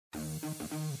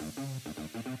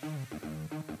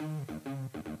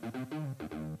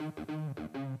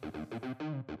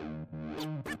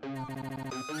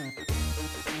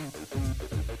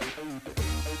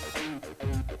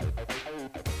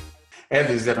Hey,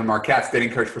 this is Evan Marquette, dating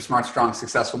coach for smart, strong,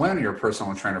 successful women. Your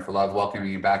personal trainer for love, welcoming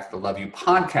you back to the Love You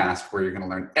podcast, where you're going to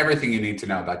learn everything you need to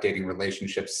know about dating,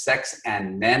 relationships, sex,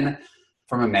 and men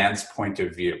from a man's point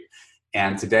of view.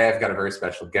 And today I've got a very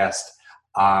special guest.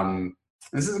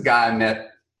 This is a guy I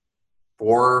met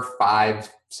 4 or 5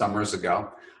 summers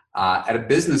ago at a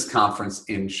business conference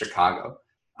in Chicago.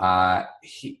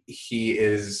 He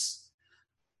is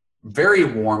very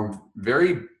warm,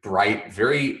 very bright,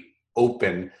 very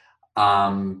open.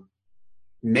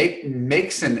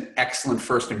 Makes an excellent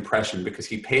first impression because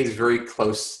he pays very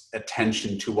close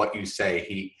attention to what you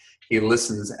say. He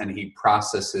listens and he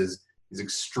processes. He's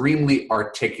extremely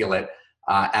articulate.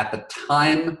 At the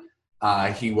time,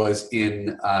 he was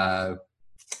in a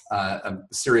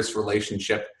serious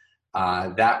relationship.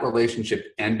 That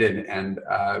relationship ended, and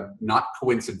not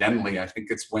coincidentally, I think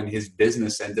it's when his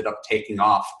business ended up taking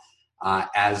off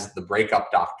as the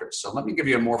Breakup Doctor. So let me give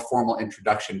you a more formal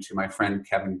introduction to my friend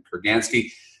Kevin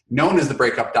Kurgansky. Known as the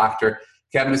Breakup Doctor,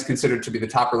 Kevin is considered to be the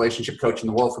top relationship coach in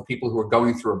the world for people who are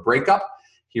going through a breakup.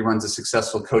 He runs a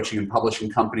successful coaching and publishing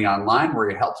company online where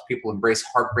he helps people embrace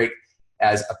heartbreak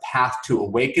as a path to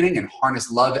awakening and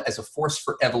harness love as a force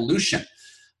for evolution.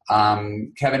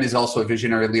 Kevin is also a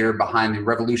visionary leader behind the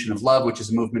Revolution of Love, which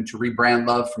is a movement to rebrand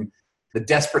love from the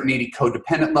desperate, needy,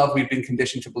 codependent love we've been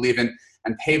conditioned to believe in,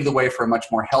 and pave the way for a much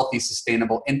more healthy,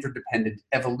 sustainable, interdependent,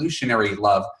 evolutionary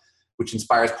love, which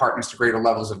inspires partners to greater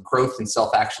levels of growth and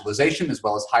self-actualization, as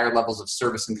well as higher levels of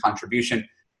service and contribution,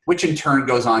 which in turn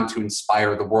goes on to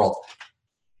inspire the world.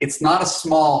 It's not a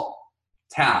small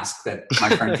task that my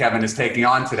friend Kevin is taking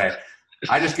on today.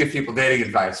 I just give people dating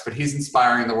advice, but he's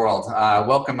inspiring the world.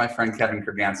 Welcome, my friend Kevin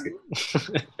Kurgansky.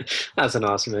 That's an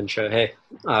awesome intro. Hey,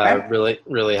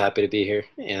 really happy to be here,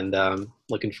 and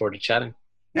looking forward to chatting.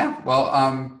 Yeah, well,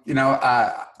 I'm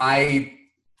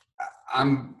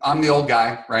the old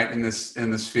guy, right, in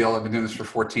this field. I've been doing this for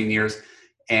 14 years,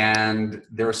 and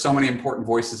there are so many important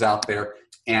voices out there,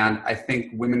 and I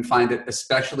think women find it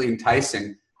especially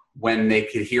enticing when they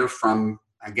could hear from,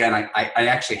 again, I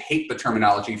actually hate the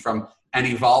terminology, from an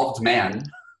evolved man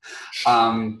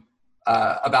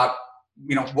about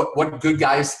what good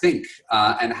guys think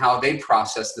and how they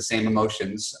process the same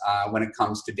emotions when it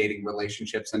comes to dating,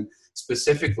 relationships, and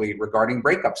specifically regarding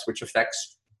breakups, which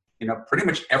affects pretty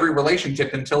much every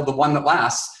relationship until the one that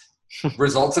lasts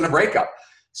results in a breakup.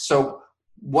 So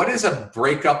what is a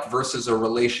breakup versus a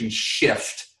relationship?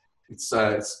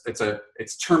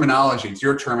 It's terminology. It's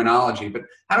your terminology, but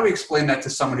how do we explain that to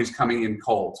someone who's coming in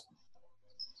cold?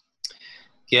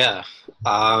 Yeah.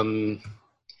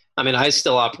 I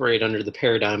still operate under the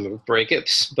paradigm of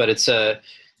breakups, but it's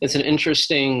an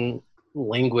interesting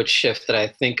language shift that I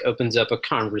think opens up a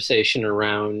conversation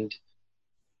around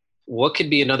what could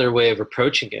be another way of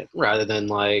approaching it, rather than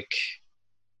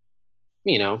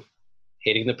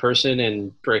hating the person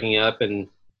and breaking up. And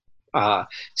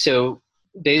so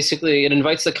basically it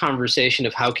invites the conversation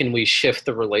of how can we shift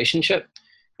the relationship,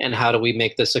 and how do we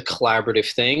make this a collaborative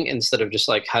thing instead of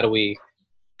just how do we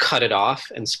cut it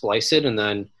off and splice it and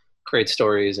then create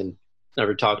stories and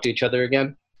never talk to each other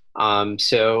again.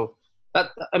 So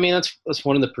that's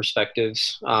one of the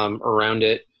perspectives around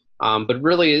it. But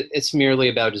really it's merely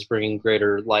about just bringing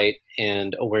greater light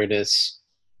and awareness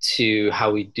to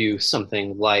how we do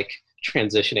something like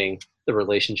transitioning the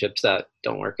relationships that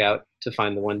don't work out to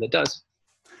find the one that does.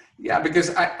 Yeah,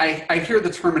 because I hear the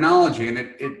terminology,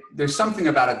 and there's something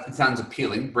about it that sounds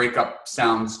appealing. Breakup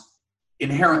sounds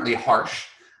inherently harsh.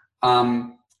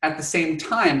 At the same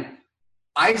time,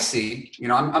 I see,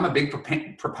 I'm a big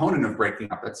proponent of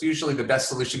breaking up. That's usually the best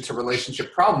solution to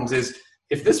relationship problems is,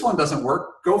 if this one doesn't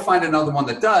work, go find another one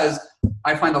that does.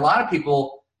 I find a lot of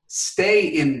people stay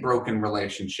in broken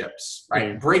relationships,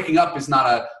 right? Breaking up is not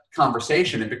a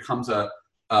conversation. It becomes a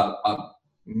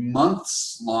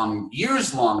months-long,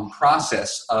 years-long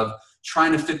process of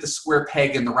trying to fit the square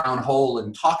peg in the round hole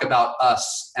and talk about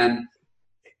us. And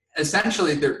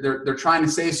essentially, they're trying to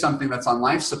say something that's on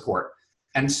life support.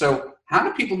 And so how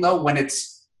do people know when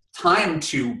it's time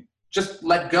to just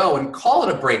let go and call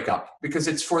it a breakup, because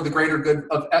it's for the greater good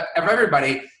of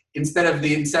everybody, instead of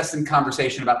the incessant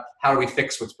conversation about how do we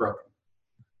fix what's broken?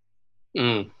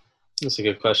 That's a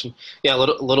good question. Yeah, a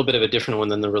little bit of a different one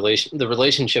than the relation. The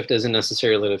relationship isn't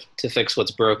necessarily to fix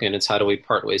what's broken. It's how do we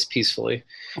part ways peacefully.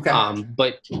 Okay.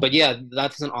 But yeah,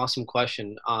 that's an awesome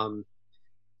question.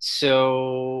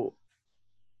 So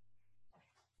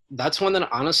that's one that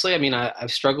honestly,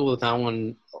 I've struggled with that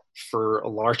one for a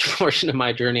large portion of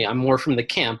my journey. I'm more from the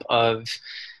camp of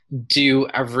do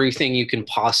everything you can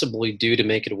possibly do to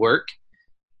make it work,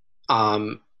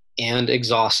 and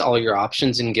exhaust all your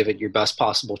options and give it your best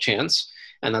possible chance.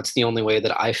 And that's the only way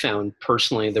that I found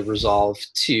personally the resolve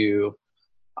to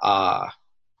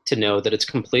know that it's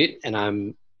complete and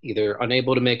I'm either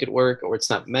unable to make it work or it's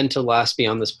not meant to last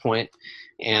beyond this point.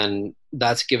 And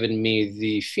that's given me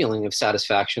the feeling of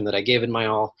satisfaction that I gave it my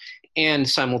all, and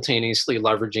simultaneously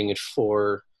leveraging it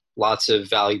for lots of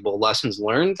valuable lessons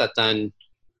learned that then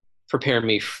prepare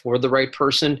me for the right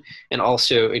person and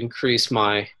also increase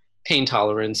my pain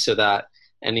tolerance so that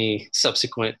any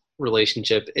subsequent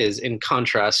relationship is, in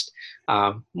contrast,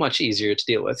 much easier to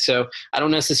deal with. So I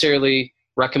don't necessarily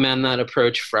recommend that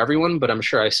approach for everyone, but I'm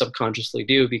sure I subconsciously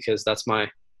do because that's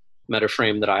my meta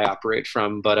frame that I operate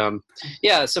from. But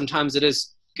yeah, sometimes it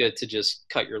is good to just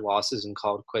cut your losses and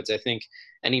call it quits. I think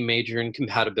any major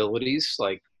incompatibilities,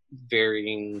 like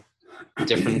varying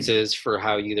differences for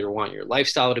how you either want your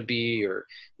lifestyle to be or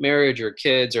marriage or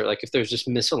kids, or like if there's just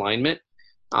misalignment,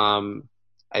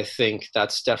 I think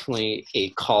that's definitely a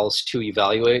cause to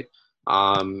evaluate.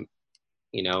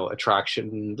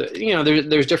 Attraction,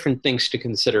 there's different things to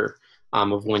consider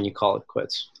of when you call it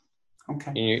quits.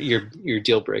 Okay. Your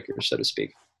deal breaker, so to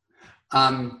speak.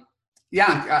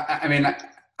 Yeah, I mean,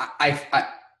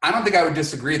 I don't think I would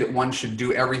disagree that one should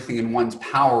do everything in one's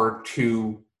power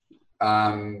to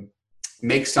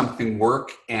make something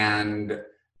work, and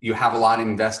you have a lot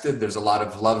invested. There's a lot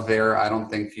of love there. I don't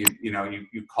think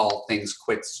you call things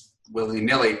quits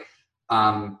willy-nilly.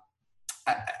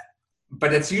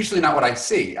 But it's usually not what I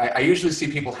see. I usually see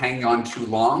people hanging on too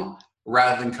long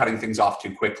rather than cutting things off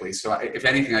too quickly. So if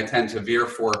anything, I tend to veer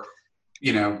for,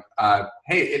 hey,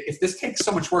 if this takes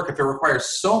so much work, if it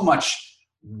requires so much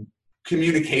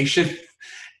communication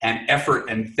and effort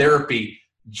and therapy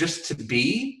just to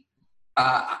be,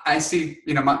 I see,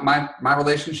 my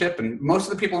relationship and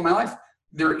most of the people in my life,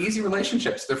 they're easy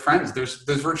relationships. They're friends. There's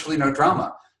virtually no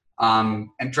drama.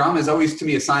 And drama is always to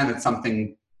me a sign that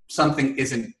something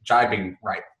isn't jibing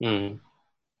right. Mm.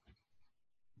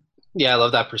 Yeah, I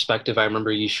love that perspective. I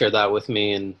remember you shared that with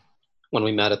me and when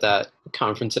we met at that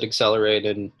conference at Accelerate,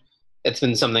 and it's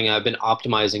been something I've been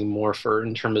optimizing more for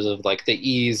in terms of like the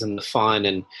ease and the fun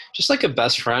and just like a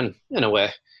best friend in a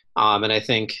way. And I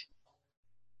think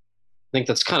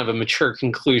that's kind of a mature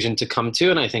conclusion to come to.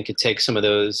 And I think it takes some of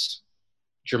those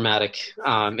dramatic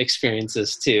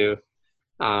experiences to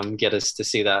get us to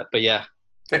see that. But yeah.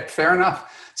 Fair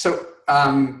enough. So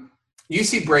you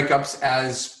see breakups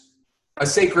as a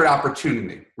sacred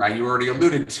opportunity, right? You already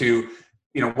alluded to,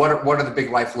 what are the big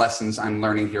life lessons I'm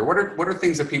learning here? What are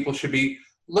things that people should be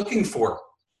looking for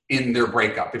in their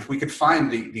breakup? If we could find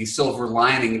the silver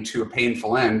lining to a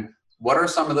painful end, what are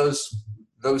some of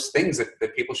those things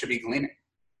that people should be gleaning?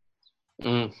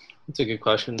 That's a good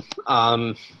question.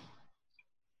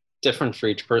 Different for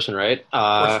each person, right?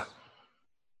 I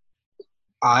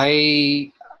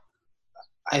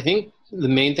think the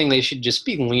main thing they should just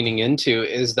be leaning into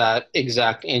is that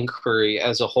exact inquiry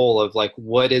as a whole of like,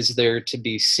 what is there to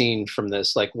be seen from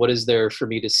this? Like, what is there for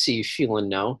me to see, feel, and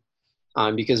know?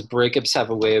 Because breakups have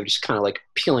a way of just kind of like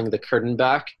peeling the curtain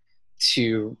back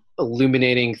to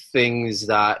illuminating things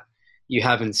that you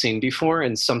haven't seen before,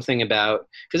 and something about,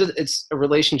 because it's a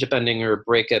relationship ending or a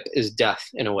breakup is death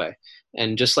in a way.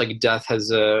 And just like death has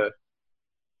a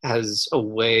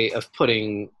way of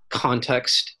putting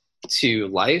context to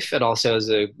life, it also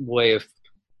has a way of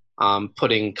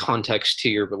putting context to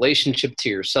your relationship, to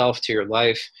yourself, to your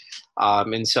life.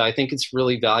 And so I think it's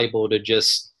really valuable to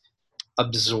just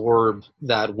absorb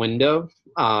that window.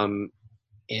 And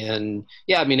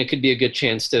yeah, I mean, it could be a good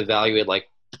chance to evaluate like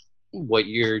what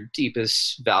your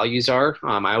deepest values are.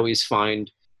 I always find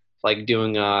like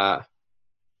doing a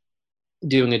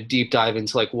deep dive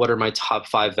into like what are my top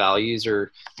 5 values,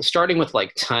 or starting with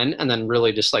like 10 and then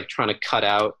really just like trying to cut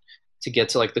out to get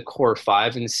to like the core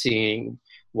 5 and seeing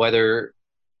whether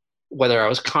I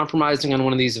was compromising on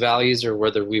one of these values or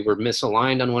whether we were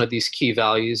misaligned on one of these key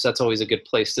values. That's always a good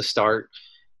place to start.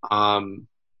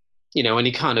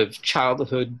 Any kind of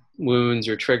childhood wounds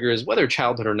or triggers, whether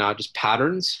childhood or not, just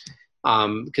patterns.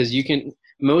 Because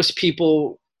most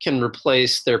people can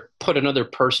put another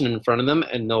person in front of them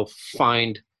and they'll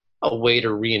find a way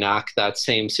to reenact that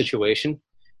same situation,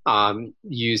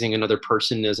 using another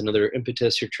person as another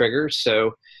impetus or trigger.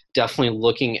 So definitely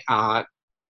looking at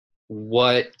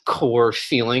what core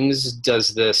feelings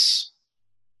does this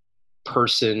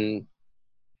person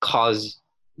cause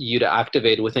you to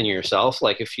activate within yourself.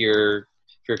 Like if you're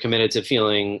committed to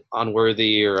feeling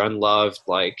unworthy or unloved,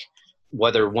 like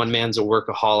whether one man's a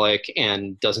workaholic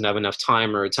and doesn't have enough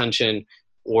time or attention,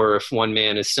 or if one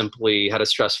man has simply had a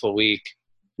stressful week,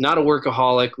 not a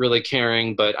workaholic, really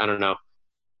caring, but I don't know,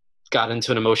 got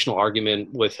into an emotional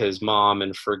argument with his mom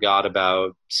and forgot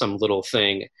about some little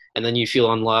thing, and then you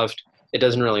feel unloved, it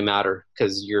doesn't really matter,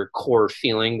 because your core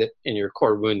feeling that in your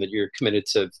core wound that you're committed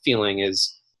to feeling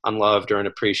is unloved or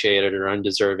unappreciated or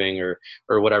undeserving or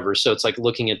whatever. So it's like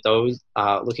looking at those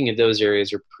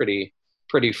areas are pretty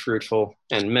fruitful,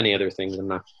 and many other things I'm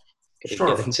not going to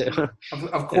Sure. get into.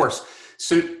 Of course.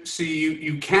 So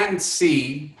you can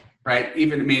see, right?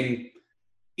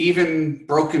 Even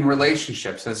broken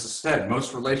relationships, as I said,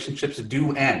 most relationships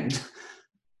do end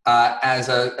as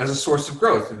a source of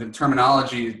growth. The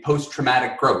terminology,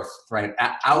 post-traumatic growth, right?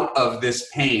 Out of this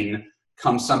pain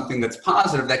comes something that's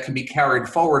positive that can be carried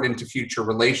forward into future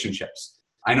relationships.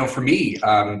 I know for me,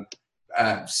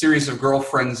 a series of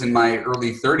girlfriends in my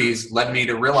early 30s led me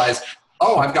to realize,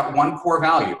 oh, I've got one core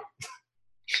value.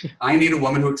 I need a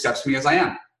woman who accepts me as I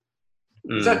am.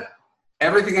 That's it.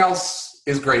 Everything else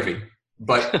is gravy.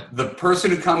 But the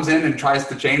person who comes in and tries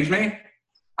to change me,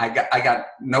 I got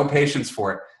no patience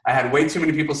for it. I had way too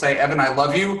many people say, Evan, I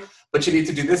love you, but you need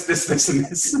to do this, this, this, and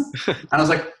this. And I was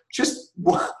like, just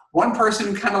one person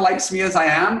who kind of likes me as I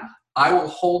am, I will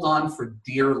hold on for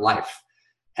dear life.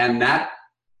 And that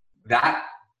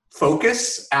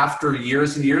focus, after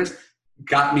years and years,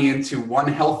 got me into one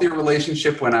healthy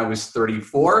relationship when I was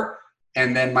 34,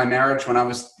 and then my marriage when I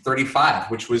was 35,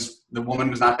 which was, the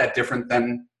woman was not that different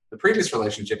than the previous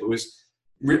relationship. It was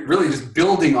really just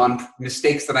building on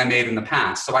mistakes that I made in the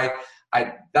past. So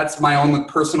that's my own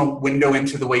personal window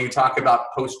into the way you talk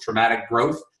about post-traumatic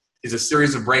growth, is a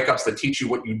series of breakups that teach you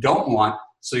what you don't want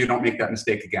so you don't make that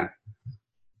mistake again.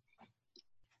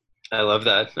 I love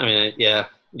that. I mean, yeah,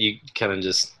 you kind of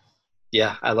just,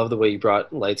 yeah, I love the way you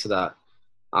brought light to that.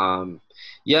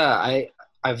 Yeah,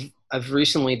 I've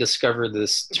recently discovered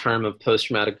this term of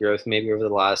post-traumatic growth, maybe over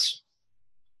the last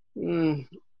 1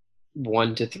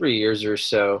 to 3 years or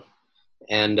so.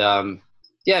 And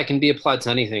yeah, it can be applied to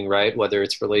anything, right? Whether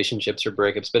it's relationships or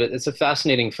breakups, but it's a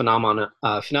fascinating phenomenon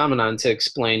to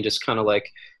explain just kind of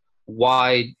like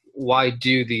why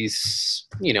do these,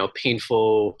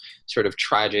 painful sort of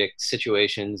tragic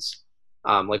situations,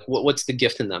 like what's the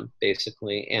gift in them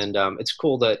basically. And it's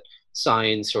cool that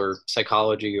science or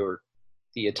psychology, or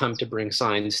the attempt to bring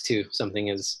science to something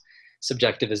as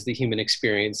subjective as the human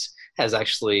experience, has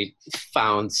actually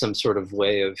found some sort of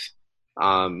way of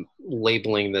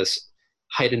labeling this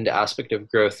heightened aspect of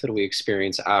growth that we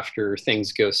experience after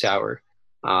things go sour.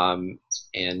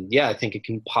 And yeah, I think it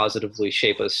can positively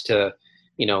shape us to,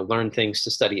 learn things, to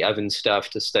study Evan's stuff,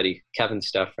 to study Kevin's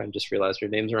stuff. I just realized your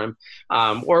names rhyme.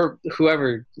 Or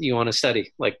whoever you want to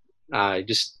study, like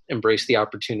just embrace the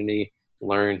opportunity,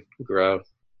 learn, grow,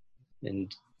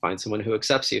 and find someone who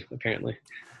accepts you, apparently,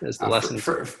 is the lesson.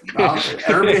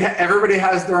 Everybody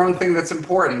has their own thing that's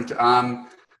important.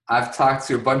 I've talked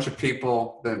to a bunch of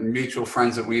people, the mutual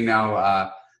friends that we know,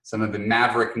 some of the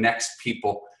Maverick Next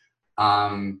people,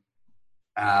 a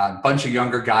bunch of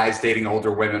younger guys dating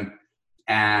older women,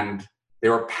 and they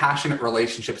were passionate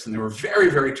relationships, and they were very,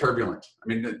 very turbulent. I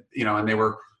mean, and they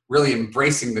were really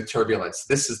embracing the turbulence.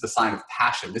 This is the sign of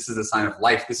passion. This is the sign of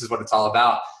life. This is what it's all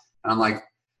about. And I'm like,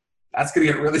 that's going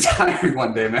to get really tiring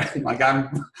one day, man. Like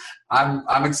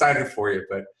I'm excited for you,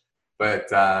 but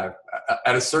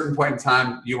at a certain point in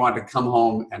time, you want to come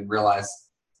home and realize,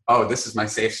 oh, this is my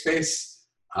safe space.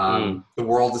 The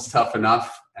world is tough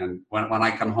enough. And when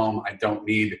I come home, I don't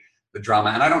need the drama,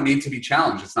 and I don't need to be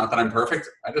challenged. It's not that I'm perfect.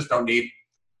 I don't need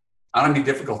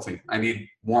difficulty. I need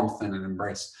warmth and an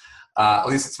embrace. At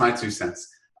least it's my 2 cents.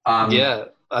 Yeah,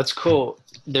 that's cool.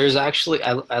 There's actually,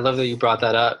 I love that you brought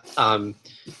that up.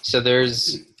 So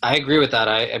I agree with that.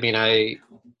 I mean,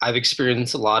 I've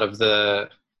experienced a lot of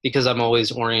because I'm always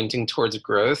orienting towards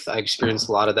growth, I experienced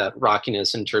a lot of that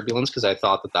rockiness and turbulence, because I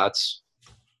thought that that's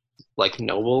like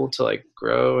noble to like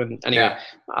grow. And anyway,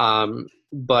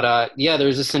 yeah.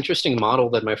 There's this interesting model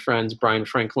that my friends Brian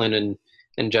Franklin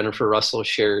and Jennifer Russell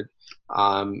shared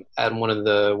at one of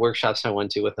the workshops I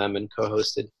went to with them and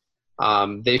co-hosted.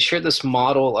 They shared this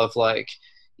model of like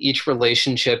each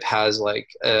relationship has like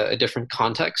a different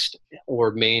context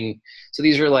or main. So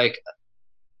these are like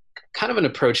kind of an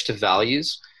approach to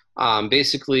values.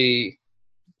 Basically,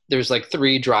 there's like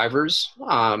 3 drivers,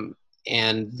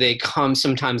 and they come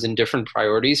sometimes in different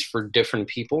priorities for different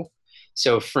people.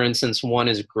 So for instance, one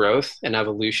is growth and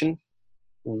evolution.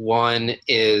 One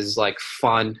is like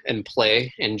fun and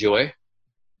play and joy.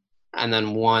 And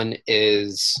then one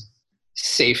is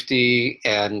safety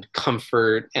and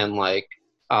comfort and like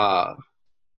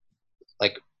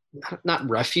not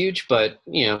refuge, but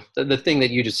the thing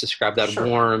that you just described, that Sure.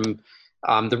 warm,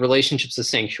 the relationship's a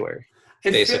sanctuary.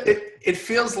 basically. It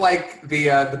feels like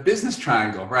the business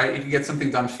triangle, right? You can get something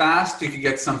done fast, you can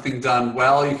get something done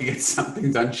well, you can get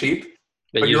something done cheap,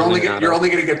 but usually you're only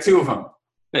going to get two of them.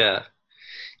 Yeah.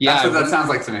 That's Yeah. what that sounds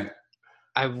like to me.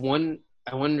 I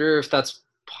wonder if that's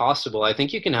possible. I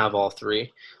think you can have all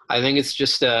three. I think it's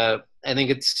just I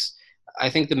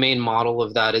think the main model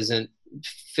of that isn't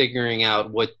figuring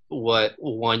out what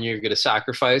one you're going to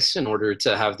sacrifice in order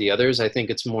to have the others. I think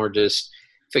it's more just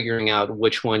figuring out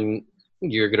which one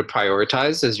you're going to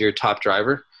prioritize as your top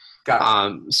driver.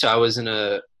 Gotcha.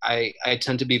 So I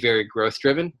tend to be very growth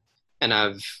driven, and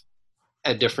I've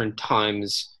at different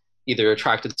times either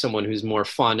attracted someone who's more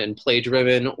fun and play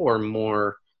driven or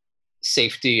more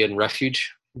safety and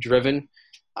refuge driven.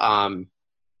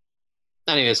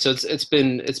 Anyway, so it's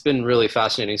been really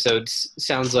fascinating. So it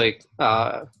sounds like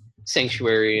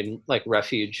sanctuary and like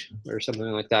refuge or something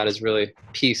like that is really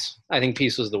peace. I think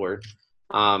peace was the word.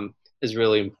 Is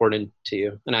really important to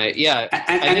you, and I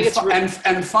think it's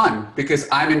and fun because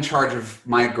I'm in charge of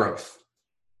my growth,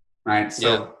 right?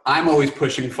 So I'm always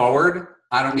pushing forward.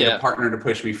 I don't need a partner to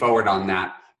push me forward on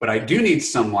that, but I do need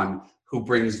someone who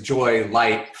brings joy,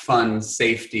 light, fun,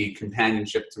 safety,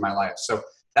 companionship to my life. So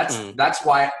that's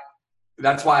why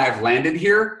I've landed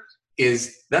here.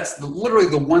 That's literally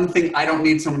the one thing I don't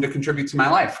need someone to contribute to my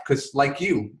life, because like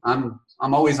you, I'm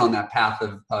always on that path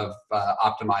of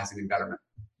optimizing and betterment.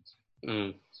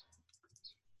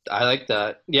 I like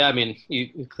that. Yeah, I mean,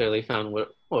 you clearly found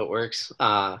what works.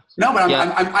 No, but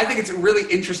I think it's a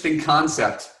really interesting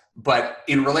concept. But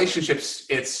in relationships,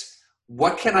 it's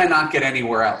what can I not get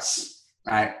anywhere else,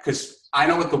 right? Because I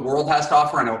know what the world has to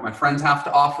offer. I know what my friends have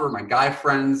to offer, my guy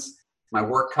friends, my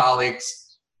work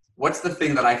colleagues. What's the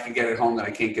thing that I can get at home that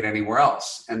I can't get anywhere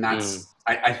else? And that's,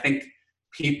 I think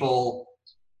people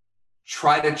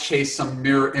try to chase some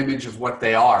mirror image of what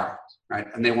they are, right?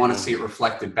 And they want to see it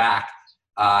reflected back.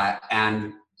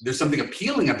 And there's something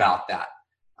appealing about that.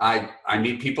 I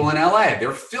meet people in LA, they're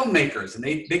filmmakers, and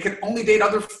they can only date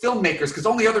other filmmakers because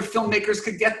only other filmmakers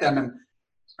could get them. And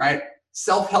right,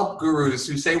 self-help gurus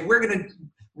who say, we're going to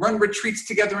run retreats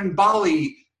together in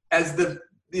Bali as the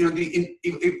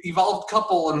evolved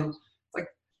couple. And like,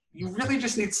 you really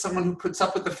just need someone who puts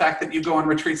up with the fact that you go on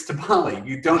retreats to Bali.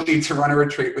 You don't need to run a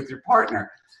retreat with your partner.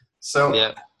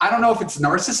 So I don't know if it's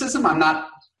narcissism. I'm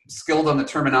not skilled on the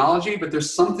terminology, but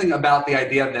there's something about the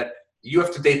idea that you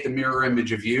have to date the mirror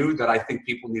image of you that I think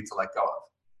people need to let go of.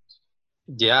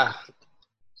 Yeah.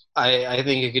 I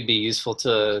think it could be useful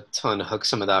to unhook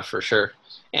some of that for sure.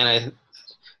 And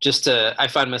I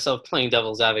find myself playing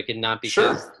devil's advocate, not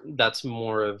because that's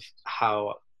more of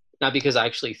how, not because I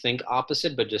actually think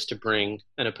opposite, but just to bring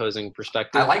an opposing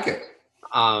perspective. I like it.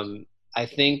 I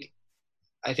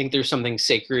think there's something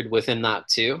sacred within that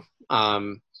too.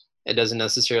 It doesn't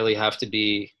necessarily have to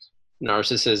be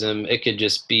narcissism. It could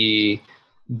just be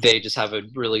they just have a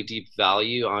really deep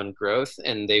value on growth,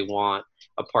 and they want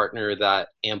a partner that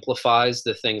amplifies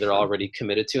the thing they're already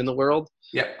committed to in the world.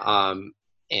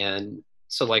 And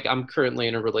so like I'm currently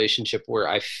in a relationship where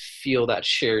I feel that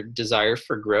shared desire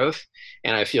for growth,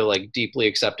 and I feel like deeply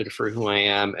accepted for who I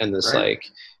am, and this like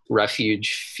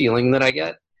refuge feeling that I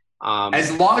get.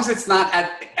 As long as it's not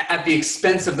at the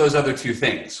expense of those other two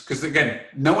things. Because again,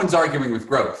 no one's arguing with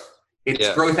growth.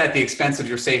 It's growth at the expense of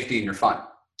your safety and your fun.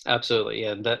 Absolutely.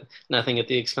 Yeah. That nothing at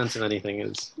the expense of anything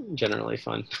is generally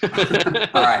fun.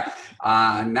 All right.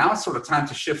 Now it's sort of time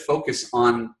to shift focus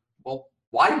on, well,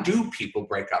 why do people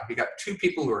break up? You got two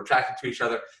people who are attracted to each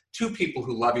other, two people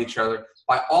who love each other.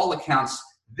 By all accounts,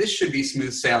 this should be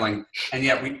smooth sailing. And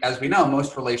yet, as we know,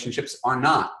 most relationships are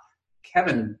not.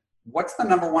 Kevin, what's the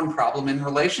number one problem in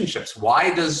relationships?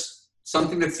 Why does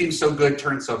something that seems so good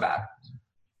turn so bad?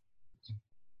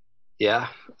 Yeah.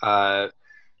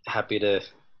 Happy to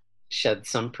shed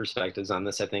some perspectives on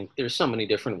this. I think there's so many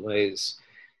different ways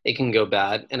it can go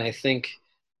bad. And I think,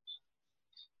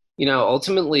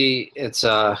 ultimately it's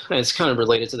kind of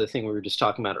related to the thing we were just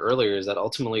talking about earlier, is that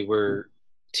ultimately we're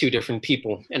two different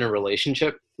people in a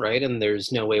relationship, right? And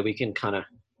there's no way we can kind of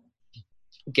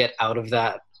get out of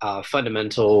that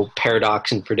fundamental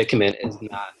paradox and predicament, is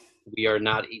that we are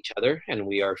not each other, and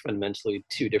we are fundamentally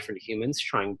two different humans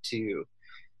trying to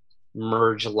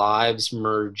merge lives,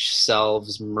 merge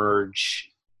selves, merge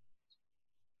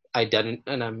identity,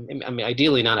 and I mean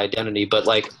ideally not identity, but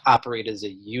like operate as a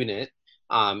unit.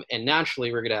 And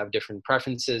naturally we're going to have different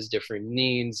preferences, different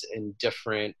needs, and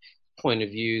different point of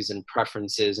views and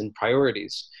preferences and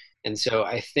priorities. And so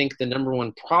I think the number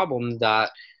one problem that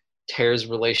tears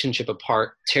relationships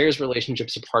apart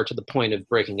to the point of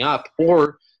breaking up,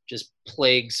 or just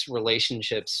plagues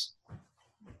relationships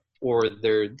or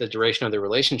the duration of their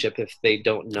relationship, if they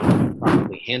don't know how to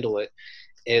properly handle it,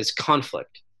 is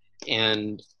conflict.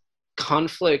 And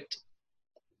conflict,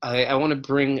 I want to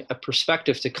bring a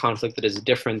perspective to conflict that is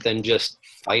different than just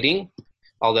fighting,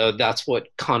 although that's what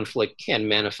conflict can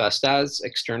manifest as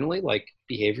externally, like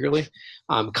behaviorally.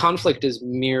 Conflict is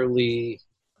merely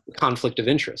conflict of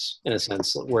interest, in a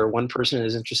sense, where one person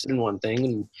is interested in one thing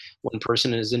and one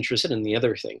person is interested in the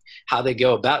other thing. How they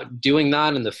go about doing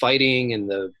that, and the fighting and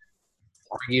the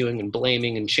arguing and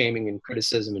blaming and shaming and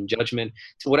criticism and judgment,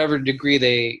 to whatever degree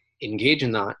they engage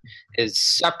in that, is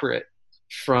separate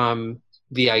from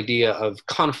the idea of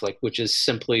conflict, which is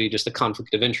simply just a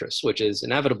conflict of interest, which is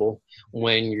inevitable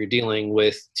when you're dealing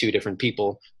with two different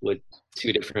people with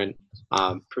two different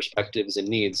perspectives and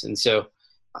needs. And so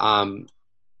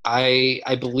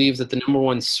I believe that the number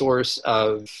one source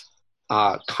of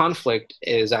conflict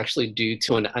is actually due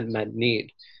to an unmet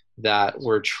need that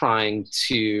we're trying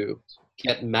to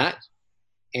get met,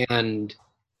 and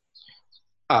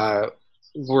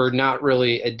we're not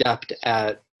really adept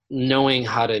at knowing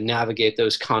how to navigate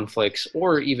those conflicts,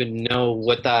 or even know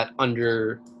what that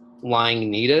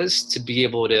underlying need is, to be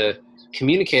able to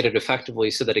communicate it effectively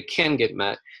so that it can get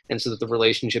met, and so that the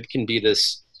relationship can be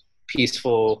this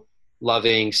peaceful,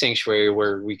 loving sanctuary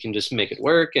where we can just make it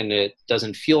work and it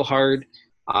doesn't feel hard.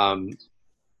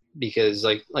 Because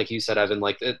like you said, Evan,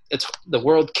 like it's the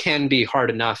world can be hard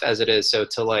enough as it is. So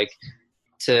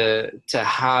to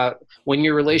have, when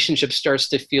your relationship starts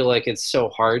to feel like it's so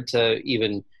hard to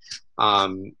even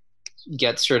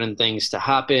get certain things to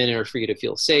happen, or for you to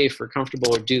feel safe or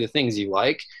comfortable or do the things you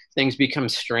like, things become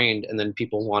strained, and then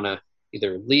people want to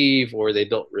either leave, or they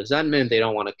built resentment, they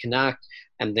don't want to connect,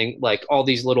 and then like all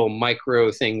these little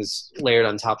micro things layered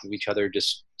on top of each other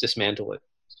just dismantle it.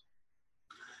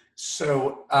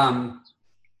 So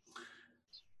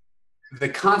the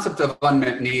concept of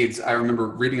unmet needs, I remember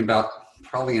reading about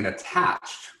probably in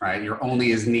Attached, right? You're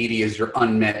only as needy as your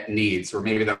unmet needs, or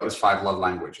maybe that was 5 Love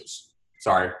Languages.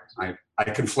 Sorry, I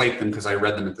conflate them because I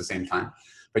read them at the same time.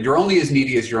 But you're only as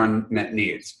needy as your unmet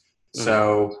needs. Mm-hmm.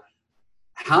 So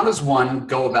how does one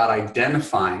go about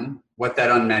identifying what that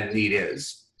unmet need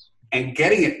is and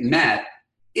getting it met,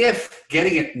 if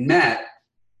getting it met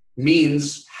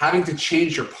means having to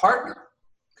change your partner?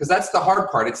 Because that's the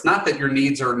hard part. It's not that your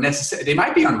needs are necessary. They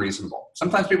might be unreasonable.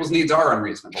 Sometimes people's needs are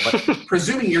unreasonable, but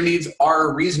presuming your needs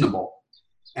are reasonable,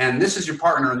 and this is your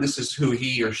partner and this is who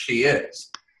he or she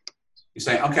is, you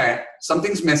say, okay,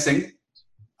 something's missing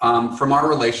from our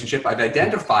relationship. I've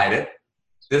identified it.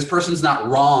 This person's not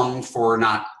wrong for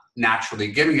not naturally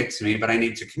giving it to me, but I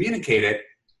need to communicate it.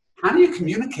 How do you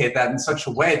communicate that in such a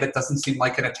way that doesn't seem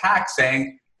like an attack,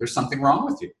 saying there's something wrong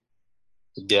with you?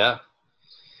 Yeah,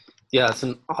 it's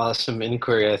an awesome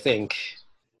inquiry. I think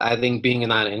being in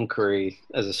that inquiry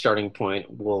as a starting point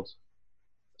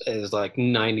is like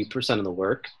 90% of the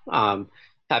work.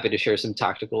 Happy to share some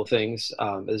tactical things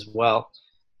as well.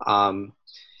 I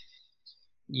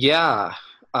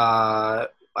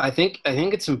think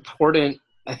it's important.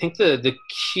 I think the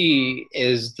key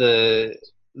is the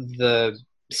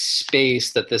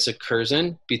space that this occurs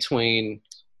in between.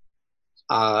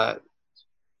 What's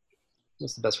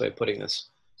the best way of putting this?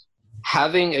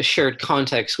 Having a shared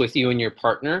context with you and your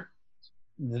partner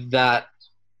that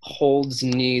holds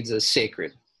needs as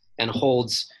sacred, and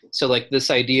so like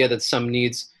this idea that some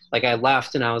needs, like I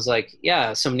laughed and I was like,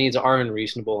 yeah, some needs are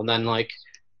unreasonable. And then like,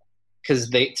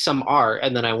 cause some are.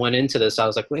 And then I went into this, I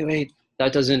was like, wait,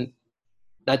 that doesn't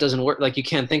work. Like you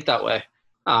can't think that way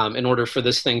in order for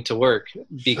this thing to work,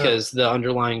 because the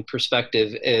underlying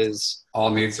perspective is all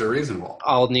needs are reasonable.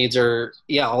 All needs are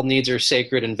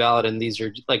sacred and valid. And these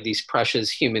are like these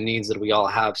precious human needs that we all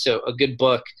have. So a good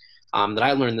book that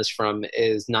I learned this from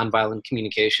is Nonviolent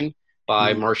Communication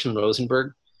by Marshall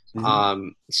Rosenberg.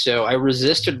 So I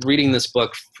resisted reading this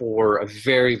book for a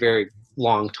very, very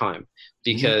long time,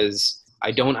 because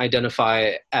I don't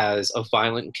identify as a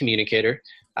violent communicator.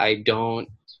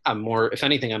 I'm more, if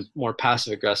anything, I'm more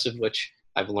passive aggressive, which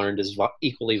I've learned is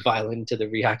equally violent to the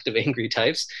reactive angry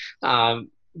types. I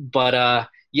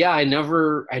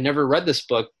never read this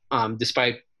book,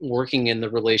 despite working in the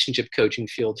relationship coaching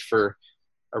field for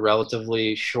a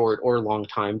relatively short or long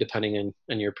time, depending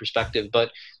on your perspective.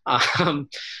 But about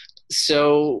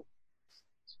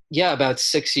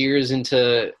 6 years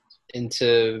into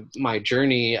my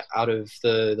journey, out of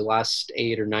the last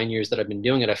 8 or 9 years that I've been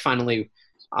doing it, I finally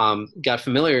got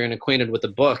familiar and acquainted with the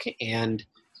book. And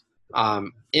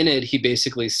in it, he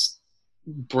basically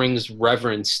brings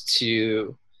reverence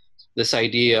to this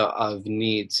idea of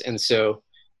needs. And so,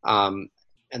 and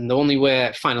the only way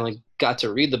I finally got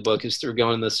to read the book is through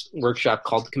going to this workshop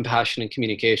called Compassion and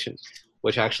Communication,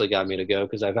 which actually got me to go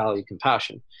because I value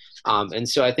compassion. And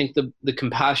so I think the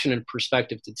compassionate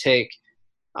perspective to take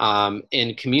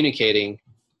in communicating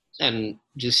and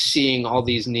just seeing all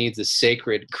these needs as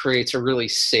sacred creates a really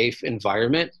safe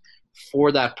environment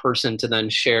for that person to then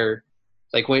share.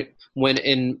 Like when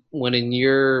in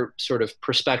your sort of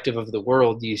perspective of the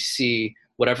world, you see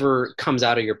whatever comes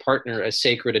out of your partner as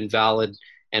sacred and valid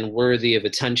and worthy of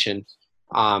attention,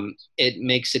 it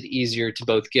makes it easier to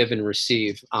both give and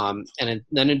receive.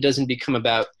 Then it doesn't become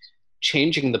about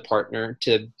changing the partner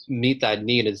to meet that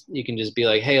need. You can just be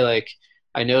like, hey, like,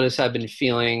 I notice I've been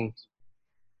feeling,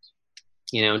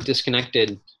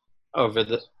 disconnected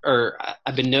or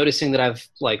I've been noticing that I've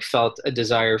like felt a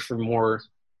desire for more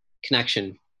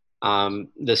connection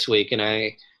this week. And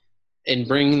in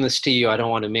bringing this to you, I don't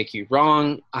want to make you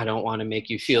wrong. I don't want to make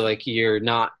you feel like you're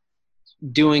not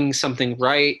doing something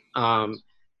right.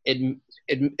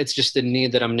 It's just a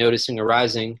need that I'm noticing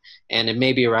arising, and it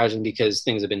may be arising because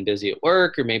things have been busy at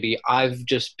work, or maybe I've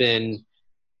just been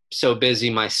so busy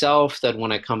myself that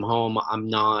when I come home, I'm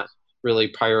not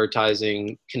really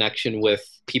prioritizing connection with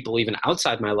people even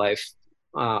outside my life,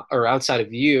 or outside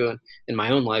of you in my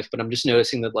own life. But I'm just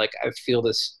noticing that like I feel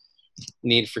this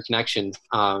need for connection,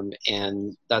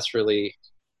 and that's really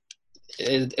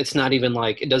it's not even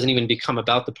like, it doesn't even become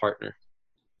about the partner.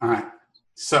 All right,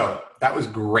 so that was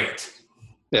great.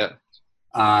 Yeah.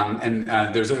 And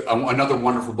there's another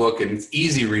wonderful book, and it's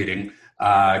easy reading,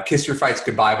 Kiss Your Fights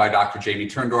Goodbye by Dr. Jamie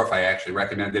Turndorf. I actually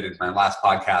recommended it in my last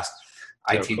podcast.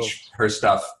 I teach her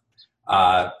stuff,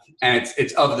 and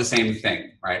it's of the same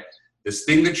thing, right? This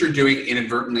thing that you're doing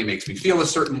inadvertently makes me feel a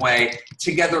certain way.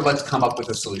 Together, let's come up with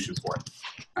a solution for it.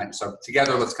 Right? So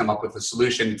together, let's come up with a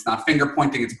solution. It's not finger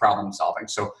pointing, it's problem solving.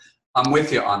 So I'm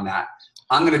with you on that.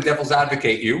 I'm going to devil's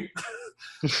advocate you.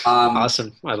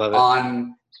 Awesome. I love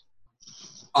it.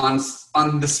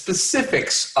 On the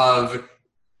specifics of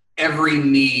every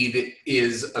need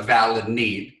is a valid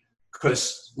need,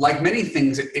 because like many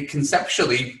things, it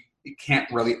conceptually, you can't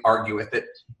really argue with it.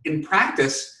 In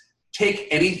practice, take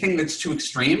anything that's too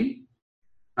extreme,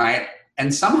 right?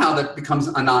 And somehow that becomes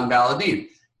a non-valid need.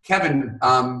 Kevin,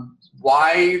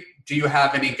 why do you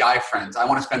have any guy friends? I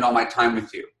want to spend all my time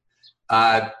with you.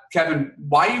 Kevin,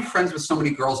 why are you friends with so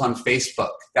many girls on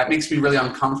Facebook? That makes me really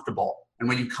uncomfortable. And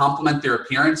when you compliment their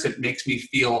appearance, it makes me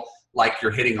feel like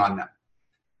you're hitting on them,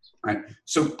 right?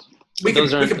 So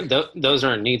those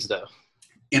aren't needs, though.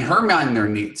 In her mind, they're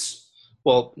needs.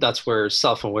 Well, that's where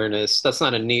self-awareness, that's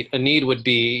not a need. A need would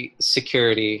be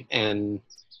security and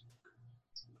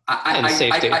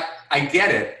safety. I get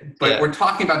it, but we're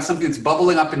talking about something that's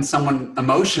bubbling up in someone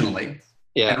emotionally.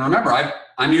 Yeah. And remember,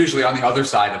 I'm usually on the other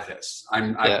side of this.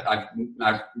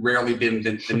 I've rarely been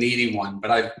the needy one, but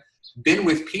I've been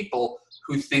with people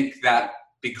who think that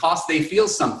because they feel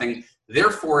something,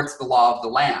 therefore it's the law of the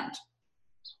land,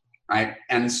 right?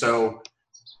 And so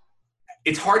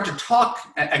it's hard to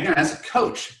talk, again, as a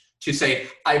coach, to say,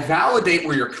 I validate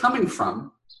where you're coming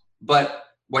from, but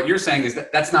what you're saying is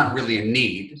that that's not really a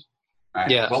need,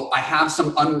 right? Yeah. Well, I have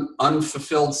some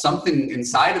unfulfilled something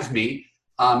inside of me.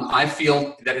 I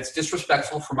feel that it's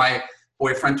disrespectful for my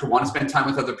boyfriend to want to spend time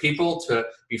with other people, to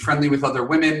be friendly with other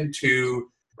women,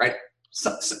 right?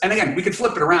 So, and again, we could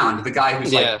flip it around. The guy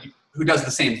who's who does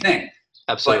the same thing.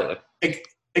 Absolutely. But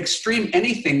extreme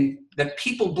anything that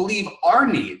people believe are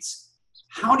needs.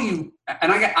 How do you,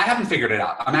 and I haven't figured it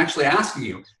out. I'm actually asking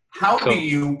you, how do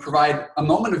you provide a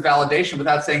moment of validation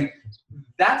without saying,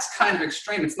 that's kind of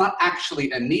extreme. It's not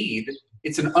actually a need.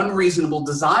 It's an unreasonable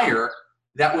desire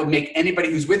that will make anybody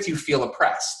who's with you feel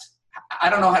oppressed. I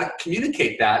don't know how to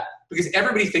communicate that, because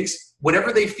everybody thinks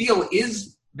whatever they feel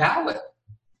is valid.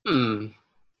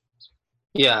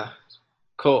 Yeah.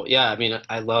 Cool. Yeah. I mean,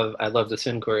 I love this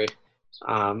inquiry.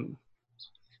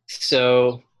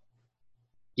 So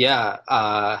yeah,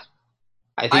 I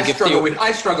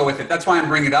struggle with it. That's why I'm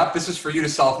bringing it up. This is for you to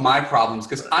solve my problems,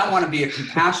 because I want to be a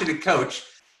compassionate coach.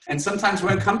 And sometimes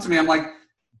when it comes to me, I'm like,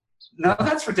 no,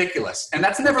 that's ridiculous. And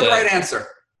that's never the right answer.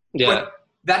 Yeah. But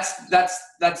that's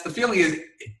the feeling is,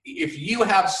 if you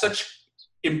have such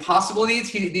impossible needs,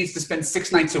 he needs to spend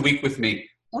 6 nights a week with me.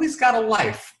 Well, he's got a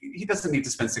life. He doesn't need to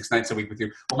spend 6 nights a week with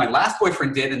you. Well, my last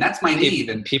boyfriend did, and that's my need.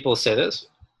 And people say this.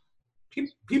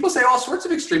 People say all sorts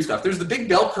of extreme stuff. There's the big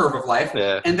bell curve of life,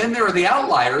 and then there are the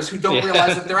outliers who don't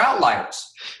realize that they're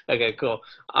outliers. Okay, cool.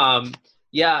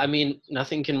 Yeah, I mean,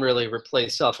 nothing can really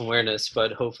replace self-awareness,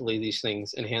 but hopefully these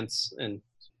things enhance and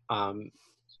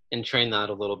train that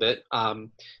a little bit.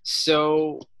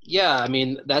 So yeah, I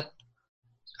mean, that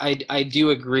I do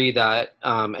agree that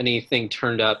anything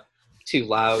turned up too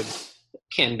loud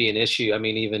can be an issue. I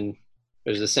mean, even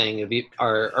there's a saying of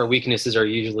our weaknesses are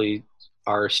usually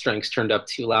our strengths turned up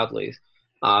too loudly.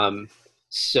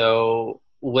 So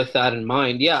with that in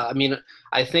mind, yeah, I mean,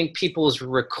 I think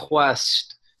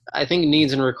I think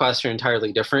needs and requests are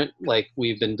entirely different, like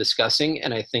we've been discussing.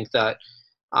 And I think that,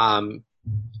 um,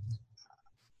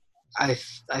 I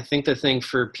think the thing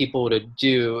for people to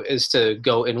do is to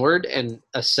go inward and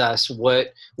assess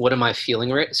what am I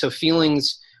feeling, right? So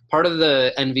feelings, part of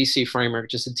the NVC framework,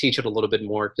 just to teach it a little bit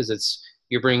more, because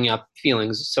you're bringing up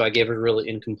feelings. So I gave a really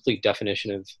incomplete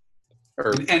definition of,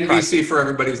 or NVC for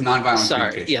everybody's nonviolent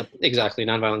sorry, communication. yeah, exactly,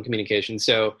 nonviolent communication.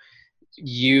 So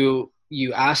you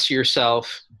ask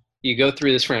yourself, you go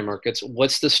through this framework. It's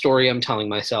what's the story I'm telling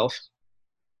myself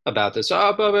about this?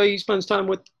 Oh, Bubba, he spends time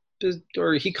with,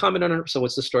 or he commented on her. So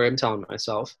what's the story I'm telling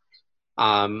myself?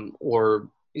 Or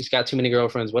he's got too many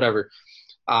girlfriends, whatever.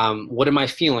 What am I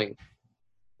feeling?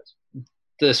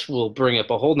 This will bring up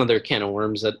a whole nother can of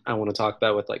worms that I want to talk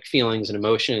about with like feelings and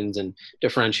emotions and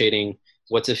differentiating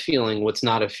what's a feeling, what's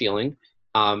not a feeling.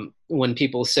 When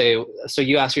people say, so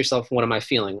you ask yourself, what am I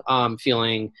feeling? I'm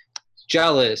feeling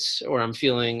jealous, or I'm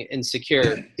feeling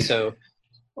insecure, so,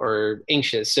 or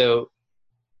anxious. So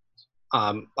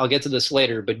I'll get to this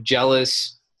later, but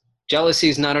jealousy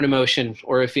is not an emotion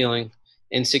or a feeling.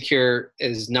 Insecure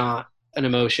is not an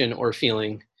emotion or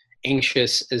feeling.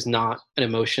 Anxious is not an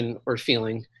emotion or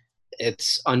feeling.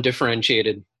 It's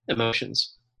undifferentiated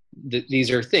emotions.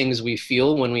 These are things we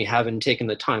feel when we haven't taken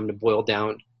the time to boil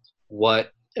down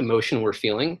what emotion we're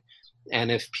feeling.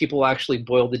 And if people actually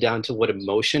boiled it down to what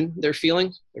emotion they're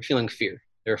feeling fear.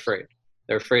 They're afraid.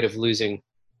 They're afraid of losing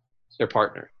their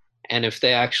partner. And if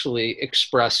they actually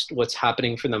expressed what's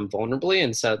happening for them vulnerably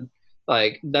and said,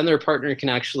 like, then their partner can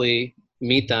actually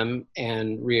meet them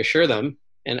and reassure them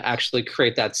and actually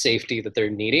create that safety that they're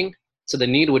needing. So the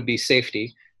need would be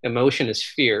safety. Emotion is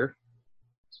fear.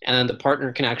 And then the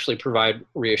partner can actually provide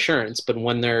reassurance. But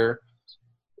when they're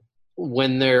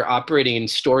operating in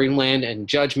storyland and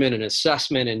judgment and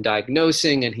assessment and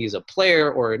diagnosing, and he's a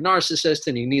player or a narcissist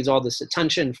and he needs all this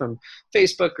attention from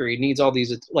Facebook, or he needs all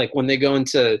these, like when they go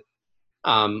into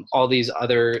all these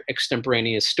other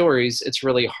extemporaneous stories, it's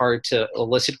really hard to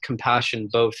elicit compassion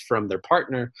both from their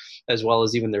partner as well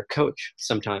as even their coach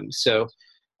sometimes. So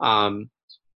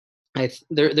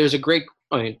there's a great,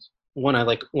 one I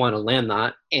like want to land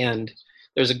that, and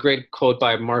there's a great quote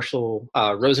by Marshall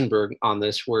Rosenberg on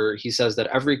this, where he says that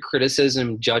every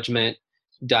criticism, judgment,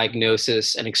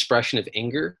 diagnosis, and expression of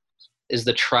anger is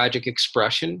the tragic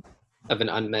expression of an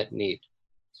unmet need.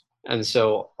 And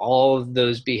so all of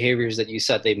those behaviors that you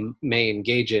said they may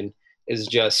engage in is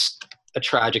just a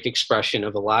tragic expression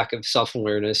of a lack of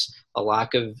self-awareness, a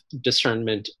lack of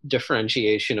discernment,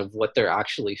 differentiation of what they're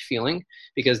actually feeling,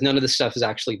 because none of this stuff has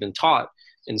actually been taught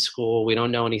in school. We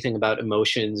don't know anything about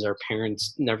emotions. Our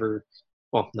parents never,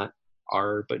 well, not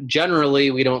are, but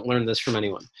generally we don't learn this from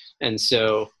anyone. And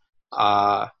so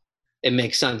it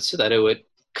makes sense that it would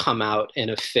come out in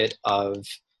a fit of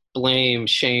blame,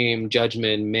 shame,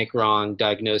 judgment, make wrong,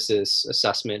 diagnosis,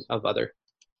 assessment of other.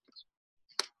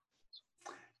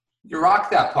 You rock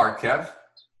that part, Kev.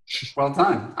 Well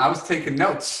done. I was taking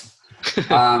notes.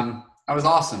 That was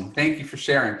awesome. Thank you for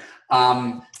sharing.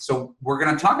 So we're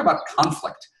going to talk about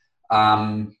conflict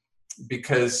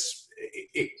because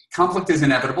conflict is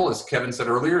inevitable, as Kevin said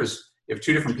earlier. Is you have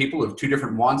two different people who have two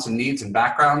different wants and needs and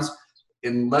backgrounds.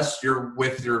 Unless you're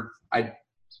with your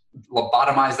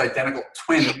lobotomized identical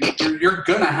twin, you're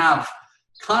going to have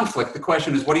conflict. The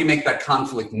question is, what do you make that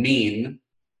conflict mean?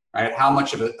 Right? How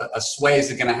much of a sway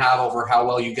is it going to have over how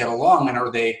well you get along, and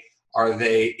are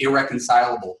they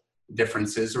irreconcilable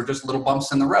differences or just little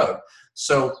bumps in the road?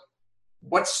 So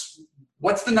what's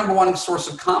the number one source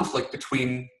of conflict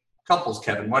between couples,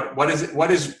 Kevin?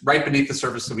 What is right beneath the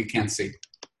surface that we can't see?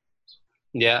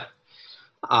 Yeah.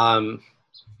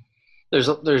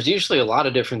 There's usually a lot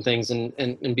of different things,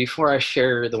 and before I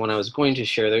share the one I was going to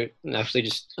share, there actually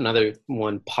just another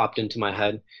one popped into my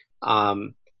head.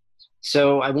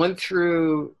 So I went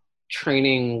through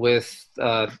training with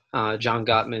John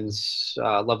Gottman's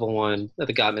level 1 at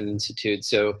the Gottman Institute.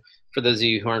 So for those of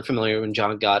you who aren't familiar with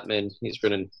John Gottman, he's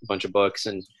written a bunch of books,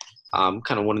 and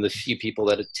kind of one of the few people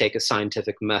that take a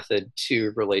scientific method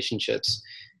to relationships.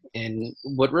 And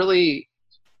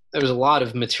there's a lot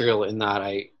of material in that.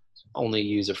 I only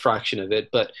use a fraction of it,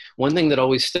 but one thing that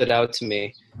always stood out to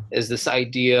me is this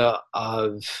idea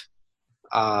of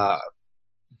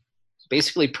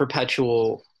basically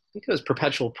perpetual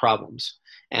problems.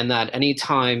 And that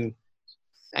anytime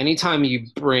you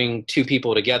bring two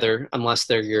people together, unless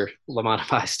they're your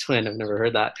lobotomized twin, I've never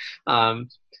heard that,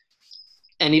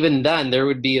 And even then, there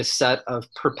would be a set of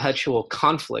perpetual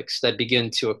conflicts that begin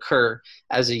to occur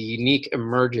as a unique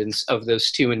emergence of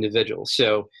those two individuals.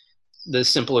 So the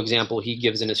simple example he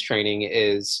gives in his training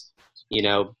is,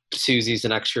 Susie's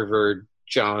an extrovert,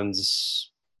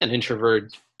 John's an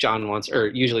introvert. John wants, or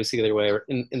usually it's the other way.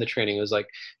 In the training, it was like,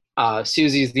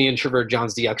 Susie's the introvert,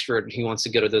 John's the extrovert. He wants to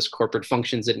go to those corporate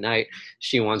functions at night.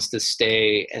 She wants to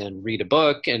stay and read a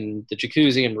book and the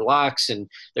jacuzzi and relax. And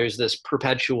there's this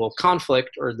perpetual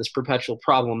conflict or this perpetual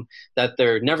problem that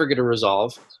they're never going to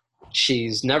resolve.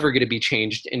 She's never going to be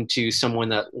changed into someone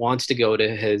that wants to go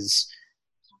to his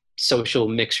social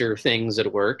mixer things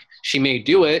at work. She may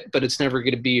do it, but it's never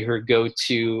going to be her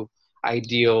go-to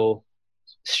ideal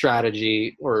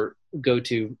strategy or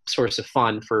go-to source of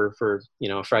fun for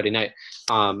a Friday night,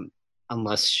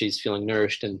 unless she's feeling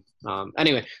nourished. And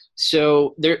anyway,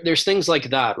 so there's things like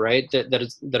that, right?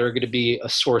 That are going to be a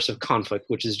source of conflict,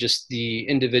 which is just the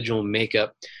individual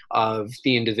makeup of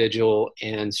the individual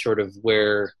and sort of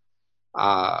where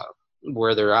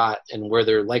they're at and where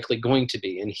they're likely going to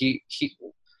be. And he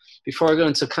before I go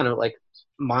into kind of like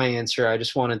my answer, I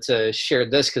just wanted to share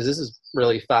this because this is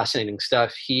really fascinating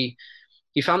stuff. He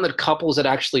found that couples that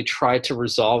actually tried to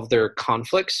resolve their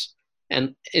conflicts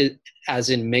and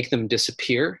as in make them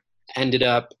disappear ended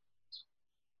up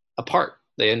apart.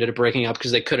 They ended up breaking up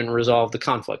because they couldn't resolve the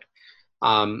conflict.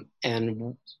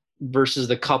 And versus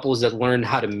the couples that learned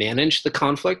how to manage the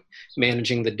conflict,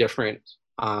 managing the different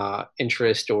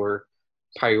interest or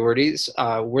priorities,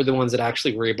 were the ones that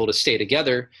actually were able to stay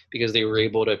together because they were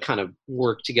able to kind of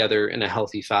work together in a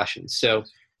healthy fashion. So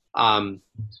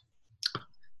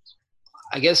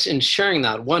I guess in sharing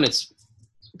that, one, it's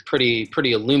pretty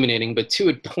illuminating, but two,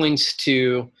 it points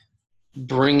to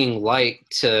bringing light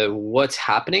to what's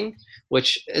happening,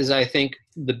 which is, I think,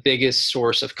 the biggest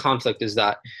source of conflict is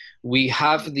that we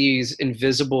have these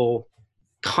invisible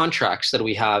contracts that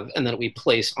we have and that we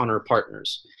place on our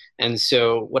partners. And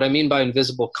so what I mean by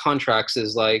invisible contracts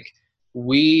is like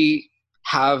we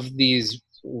have these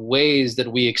ways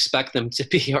that we expect them to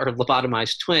be our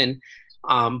lobotomized twin,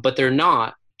 but they're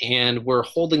not. And we're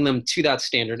holding them to that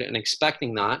standard and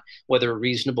expecting that, whether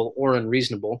reasonable or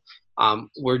unreasonable,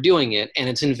 we're doing it, and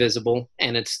it's invisible,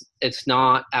 and it's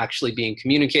not actually being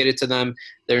communicated to them.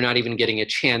 They're not even getting a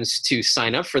chance to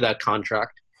sign up for that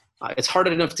contract. It's hard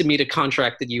enough to meet a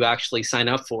contract that you actually sign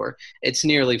up for. It's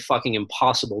nearly fucking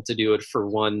impossible to do it for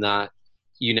one that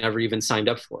you never even signed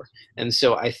up for. And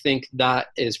so I think that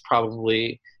is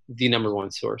probably the number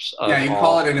one source. Yeah, you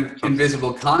call it an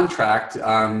invisible contract.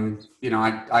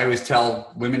 I always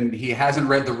tell women, he hasn't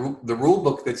read the rule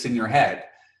book that's in your head.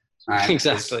 Right?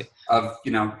 Exactly.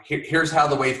 Here's how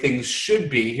the way things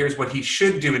should be. Here's what he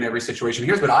should do in every situation.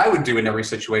 Here's what I would do in every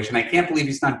situation. I can't believe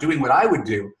he's not doing what I would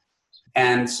do.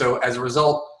 And so as a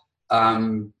result,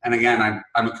 and again,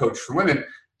 I'm a coach for women.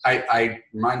 I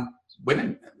remind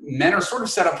women, men are sort of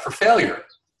set up for failure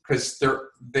because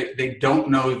they don't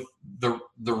know the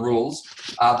rules.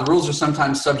 The rules are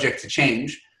sometimes subject to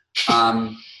change.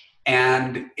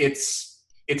 And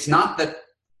it's not that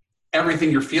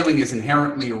everything you're feeling is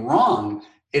inherently wrong.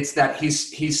 It's that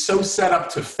he's so set up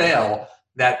to fail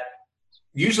that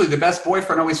usually the best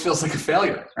boyfriend always feels like a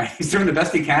failure, right? He's doing the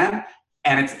best he can,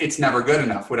 and it's never good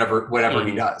enough, whatever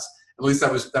he does. At least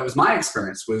that was my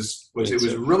experience. It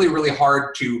was really, really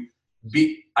hard to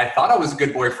be. I thought I was a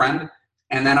good boyfriend,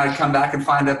 and then I'd come back and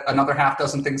find another half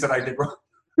dozen things that I did wrong.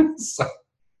 So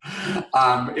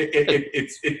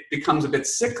it becomes a bit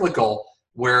cyclical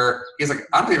where he's like,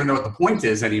 I don't even know what the point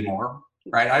is anymore,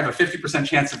 right? I have a 50%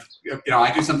 chance of,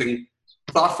 I do something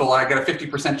thoughtful, I get a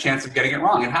 50% chance of getting it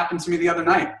wrong. It happened to me the other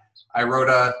night. I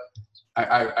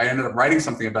ended up writing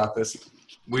something about this.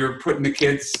 We were putting the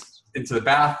kids into the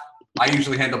bath. I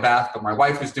usually handle bath, but my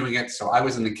wife was doing it. So I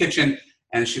was in the kitchen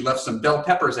and she left some bell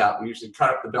peppers out. We usually cut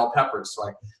up the bell peppers. So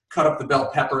I cut up the bell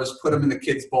peppers, put them in the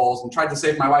kids' bowls, and tried to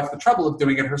save my wife the trouble of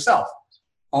doing it herself,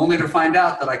 only to find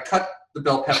out that I cut the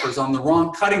bell peppers on the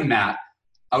wrong cutting mat.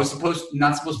 I was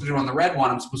not supposed to do it on the red one.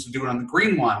 I'm supposed to do it on the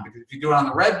green one, because if you do it on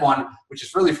the red one, which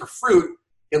is really for fruit,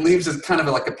 it leaves as kind of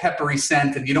like a peppery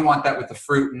scent, and you don't want that with the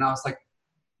fruit. And I was like,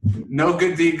 no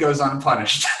good deed goes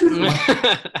unpunished.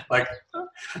 Like,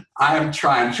 I am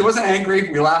trying. She wasn't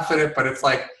angry. We laughed at it, but it's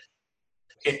like,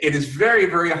 it is very,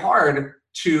 very hard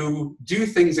to do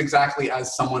things exactly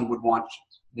as someone would want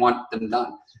them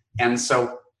done. And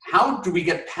so how do we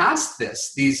get past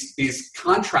these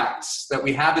contracts that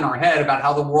we have in our head about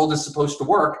how the world is supposed to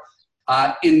work,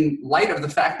 in light of the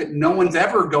fact that no one's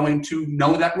ever going to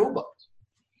know that rule book?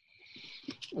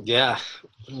 Yeah.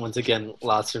 Once again,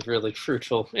 lots of really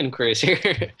fruitful inquiries here.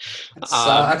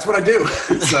 That's what I do.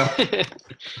 So.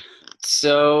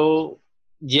 So,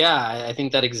 yeah, I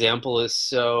think that example is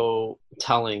so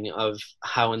telling of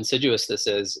how insidious this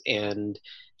is. And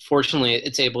fortunately,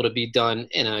 it's able to be done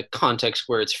in a context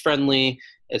where it's friendly,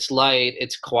 it's light,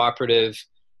 it's cooperative.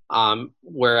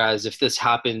 Whereas if this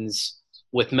happens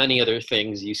with many other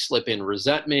things, you slip in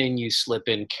resentment, you slip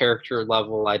in character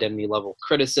level, identity level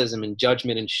criticism and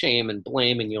judgment and shame and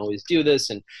blame, and you always do this,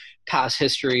 and past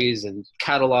histories and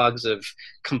catalogs of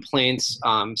complaints.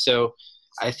 So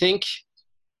I think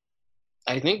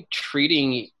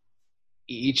treating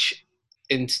each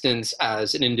instance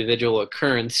as an individual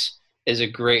occurrence is a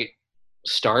great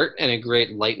start and a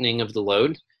great lightening of the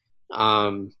load,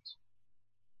 um,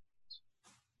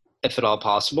 if at all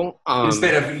possible.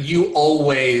 Instead of you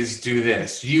always do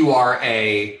this, you are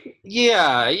a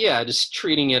Just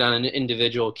treating it on an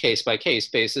individual case by case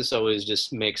basis always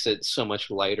just makes it so much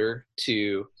lighter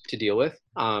to deal with.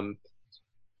 I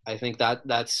think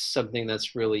that's something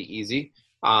that's really easy.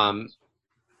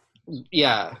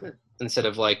 Yeah, instead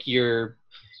of like so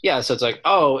it's like,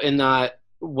 oh, and that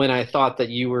when I thought that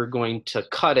you were going to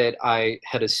cut it, I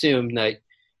had assumed that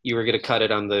you were going to cut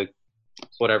it on the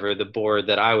whatever the board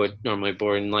that I would normally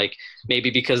board, and like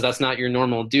maybe because that's not your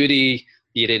normal duty,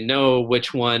 you didn't know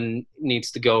which one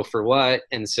needs to go for what,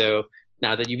 and so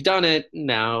now that you've done it,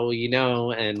 now you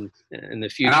know, and in the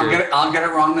future, and I'll get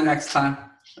it wrong the next time,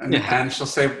 and she'll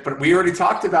say, "But we already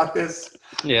talked about this."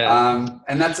 Yeah.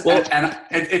 And that's and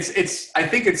it's I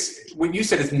think it's when you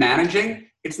said it's managing,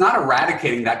 it's not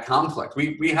eradicating that conflict.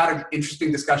 We had an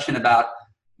interesting discussion about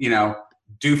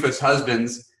doofus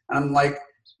husbands, and I'm like,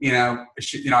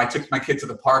 I took my kid to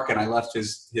the park and I left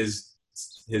his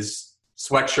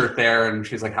sweatshirt there, and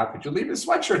she's like, "How could you leave his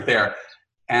sweatshirt there?"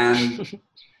 And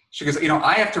she goes,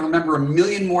 "I have to remember a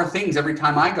million more things every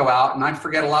time I go out, and I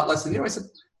forget a lot less than you." I said,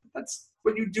 "That's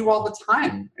what you do all the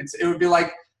time." It would be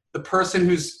like the person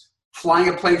who's flying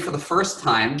a plane for the first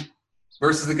time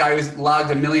versus the guy who's logged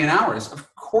a million hours.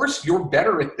 Of course, you're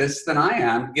better at this than I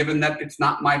am, given that it's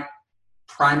not my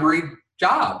primary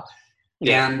job.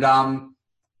 Yeah.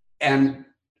 And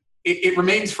it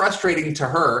remains frustrating to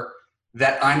her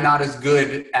that I'm not as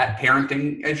good at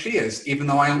parenting as she is, even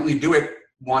though I only do it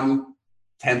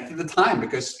 1/10 of the time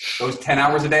because those 10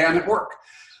 hours a day I'm at work.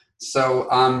 So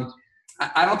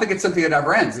I don't think it's something that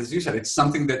ever ends. As you said, it's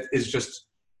something that is just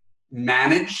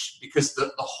managed because the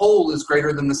whole is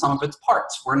greater than the sum of its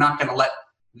parts. We're not going to let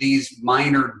these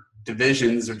minor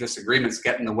divisions or disagreements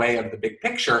get in the way of the big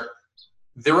picture.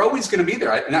 They're always going to be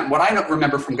there. And what I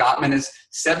remember from Gottman is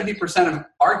 70% of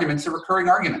arguments are recurring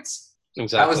arguments.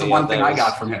 Exactly. That was the one thing I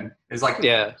got from him. Is like,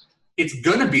 it's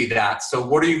going to be that. So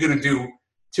what are you going to do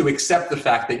to accept the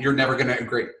fact that you're never going to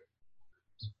agree?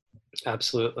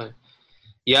 Absolutely.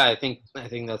 Yeah, I think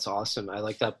that's awesome. I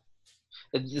like that.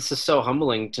 This is so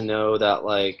humbling to know that,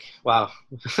 like, wow.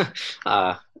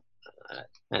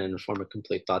 I didn't form a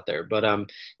complete thought there, but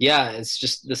it's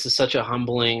just, this is such a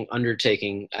humbling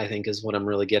undertaking, I think, is what I'm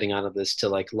really getting out of this, to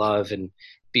like love and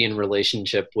be in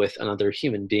relationship with another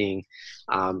human being,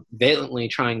 valiantly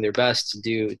trying their best to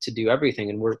do everything.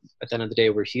 And we're, at the end of the day,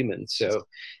 we're human. So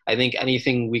I think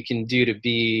anything we can do to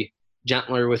be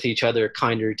gentler with each other,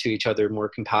 kinder to each other, more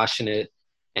compassionate,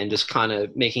 and just kind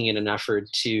of making it an effort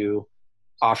to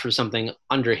offer something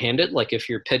underhanded. Like if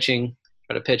you're pitching,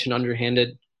 try to pitch an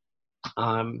underhanded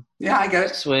I get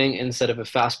it, swing instead of a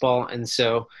fastball. And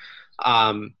so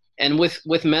and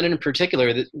with men in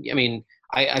particular,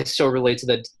 I so relate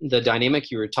to the dynamic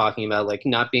you were talking about, like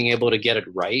not being able to get it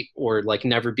right, or like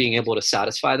never being able to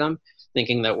satisfy them,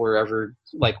 thinking that we're ever,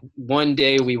 like, one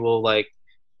day we will, like,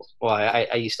 well, I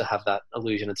used to have that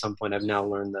illusion at some point. I've now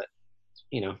learned that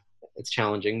it's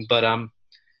challenging, but I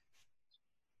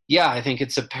think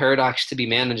it's a paradox to be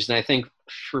managed. And I think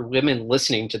for women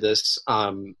listening to this,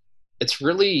 it's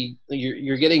really,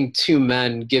 you're getting two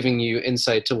men giving you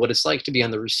insight to what it's like to be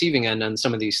on the receiving end on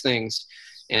some of these things.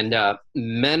 And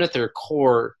men at their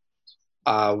core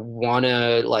want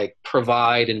to like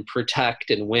provide and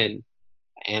protect and win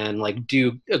and like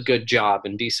do a good job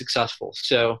and be successful.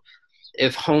 So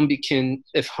if home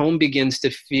begins to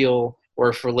feel, or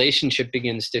if relationship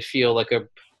begins to feel like a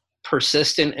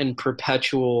persistent and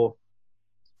perpetual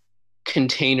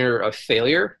container of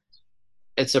failure,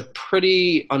 it's a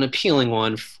pretty unappealing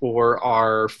one for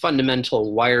our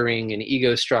fundamental wiring and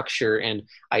ego structure and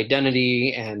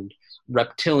identity and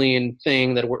reptilian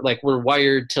thing that we're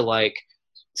wired to like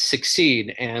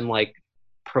succeed and like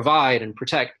provide and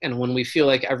protect. And when we feel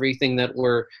like everything that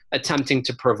we're attempting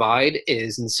to provide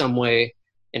is in some way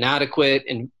inadequate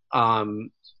and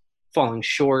falling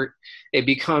short, it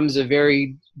becomes a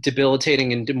very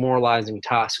debilitating and demoralizing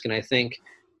task. And I think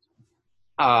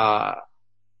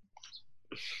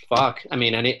Fuck. I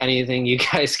mean, anything you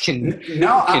guys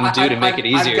No, can do to make it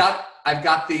easier. I've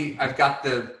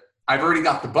already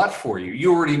got the but for you.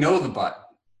 You already know the but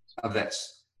of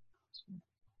this.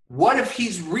 What if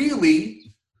he's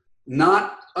really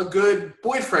not a good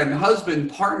boyfriend,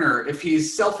 husband, partner, if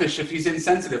he's selfish, if he's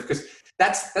insensitive? Because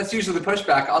that's usually the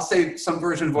pushback. I'll say some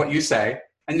version of what you say,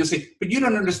 and you'll say, but you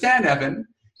don't understand, Evan.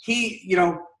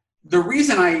 The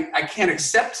reason I can't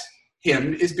accept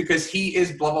him is because he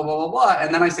is blah, blah, blah, blah, blah.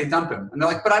 And then I say, dump him. And they're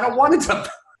like, but I don't want to dump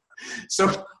him.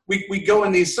 So we go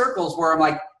in these circles where I'm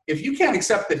like, if you can't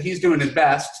accept that he's doing his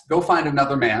best, go find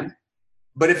another man.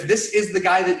 But if this is the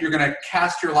guy that you're going to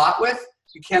cast your lot with,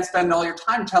 you can't spend all your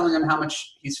time telling him how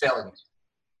much he's failing you.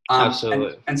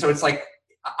 Absolutely. And so it's like,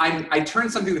 I turn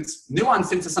something that's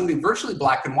nuanced into something virtually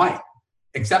black and white.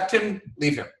 Accept him,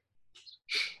 leave him.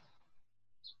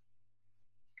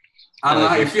 I don't know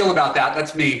how you feel about that.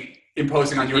 That's me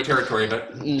imposing on your territory,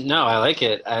 but no, I like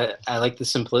it. I like the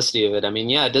simplicity of it. I mean,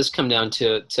 yeah, it does come down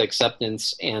to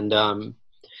acceptance, and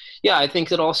yeah, I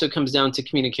think it also comes down to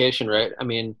communication, right? I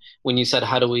mean, when you said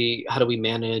how do we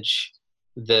manage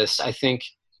this, I think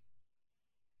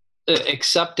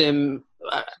accept him.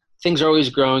 Things are always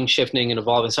growing, shifting, and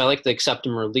evolving. So I like to accept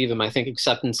him or leave him. I think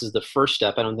acceptance is the first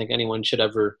step. I don't think anyone should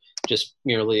ever just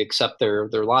merely accept their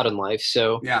lot in life.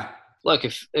 So yeah. Look,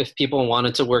 if people want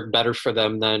it to work better for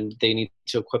them, then they need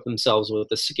to equip themselves with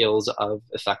the skills of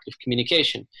effective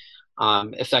communication.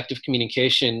 Effective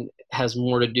communication has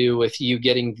more to do with you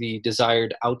getting the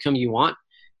desired outcome you want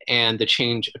and the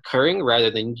change occurring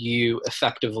rather than you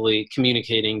effectively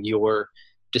communicating your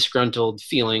disgruntled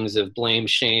feelings of blame,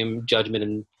 shame,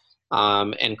 judgment,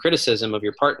 and criticism of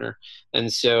your partner.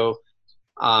 And so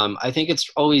I think it's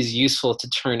always useful to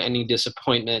turn any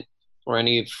disappointment or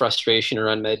any frustration or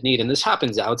unmet need. And this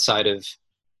happens outside of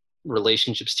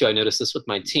relationships too. I notice this with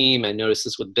my team. I notice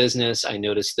this with business. I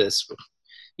notice this,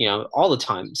 all the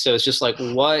time. So it's just like,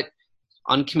 what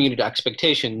uncommunicated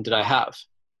expectation did I have?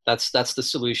 That's the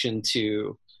solution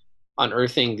to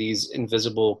unearthing these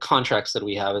invisible contracts that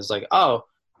we have, is like, oh,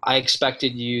 I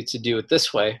expected you to do it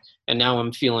this way, and now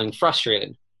I'm feeling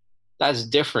frustrated. That's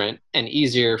different and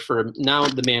easier for now.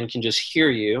 The man can just hear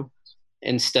you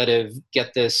instead of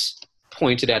get this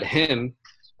pointed at him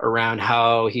around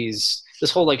how he's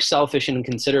this whole like selfish and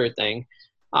inconsiderate thing.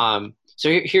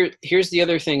 So here's the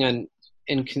other thing on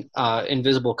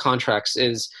invisible contracts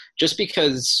is just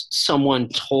because someone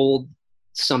told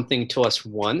something to us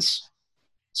once.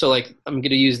 So like, I'm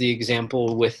going to use the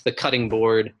example with the cutting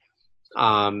board,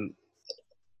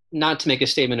 not to make a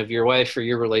statement of your wife or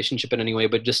your relationship in any way,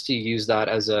 but just to use that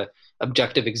as a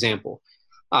objective example.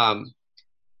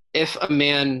 If a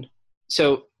man,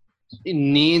 so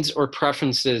needs or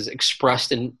preferences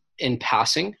expressed in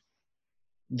passing,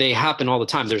 they happen all the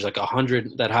time. There's like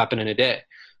 100 that happen in a day.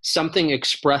 Something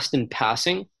expressed in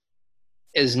passing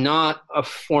is not a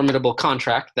formidable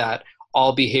contract that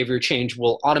all behavior change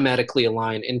will automatically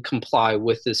align and comply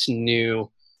with this new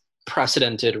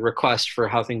precedented request for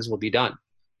how things will be done.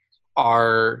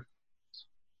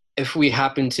 If we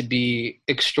happen to be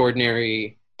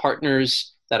extraordinary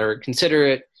partners that are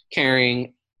considerate,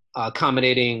 caring,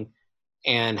 accommodating,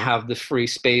 and have the free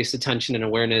space, attention, and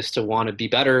awareness to want to be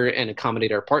better and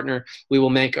accommodate our partner, we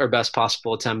will make our best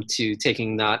possible attempt to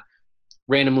taking that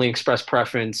randomly expressed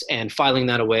preference and filing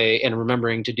that away and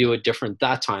remembering to do it different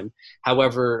that time.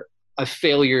 However, a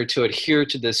failure to adhere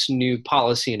to this new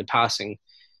policy in passing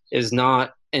is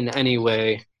not in any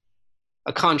way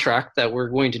a contract that we're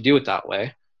going to do it that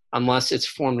way, unless it's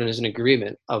formed as an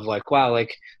agreement of like, wow,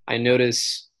 like I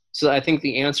notice. So I think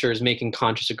the answer is making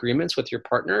conscious agreements with your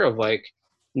partner of like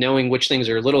knowing which things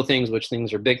are little things, which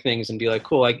things are big things, and be like,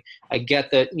 cool, I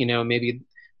get that, maybe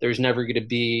there's never going to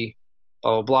be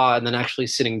blah, blah, blah. And then actually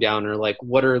sitting down or like,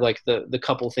 what are like the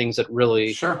couple things that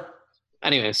really, sure.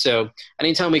 Anyway, so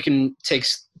anytime we can take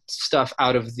stuff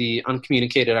out of the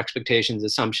uncommunicated expectations,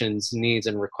 assumptions, needs,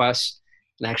 and requests,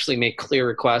 and actually make clear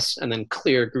requests and then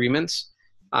clear agreements,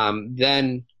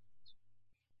 then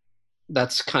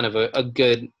that's kind of a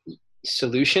good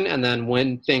solution. And then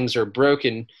when things are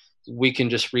broken, we can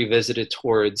just revisit it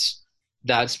towards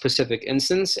that specific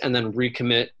instance and then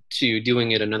recommit to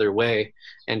doing it another way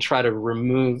and try to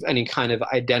remove any kind of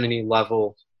identity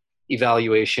level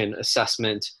evaluation,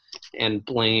 assessment, and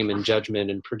blame and judgment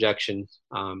and projection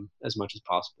as much as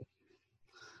possible.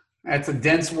 That's a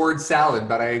dense word salad,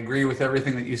 but I agree with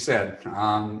everything that you said.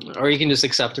 Or you can just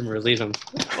accept him or leave him.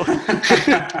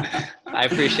 I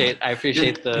appreciate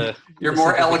the. You're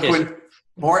more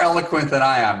eloquent than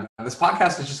I am. This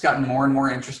podcast has just gotten more and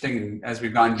more interesting as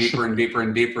we've gone deeper and deeper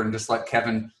and deeper, and just let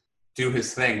Kevin do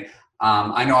his thing.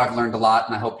 I know I've learned a lot,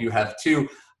 and I hope you have too.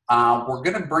 We're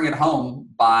going to bring it home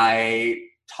by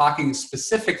talking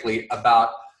specifically about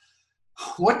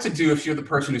what to do if you're the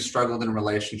person who struggled in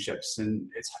relationships and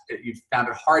you've found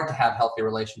it hard to have healthy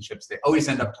relationships. They always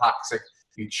end up toxic.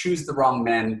 You choose the wrong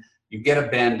men, you get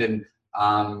abandoned,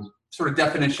 sort of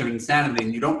definition of insanity,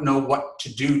 and you don't know what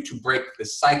to do to break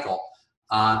this cycle.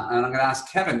 And I'm going to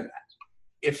ask Kevin,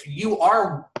 if you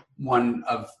are one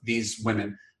of these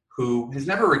women who has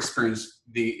never experienced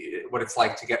what it's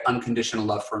like to get unconditional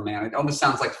love from a man, it almost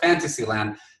sounds like fantasy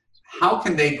land. How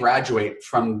can they graduate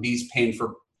from these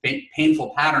painful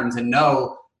patterns and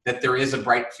know that there is a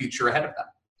bright future ahead of them?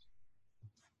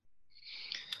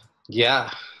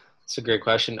 Yeah, it's a great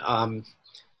question.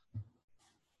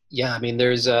 Yeah, I mean,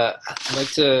 I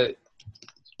like to,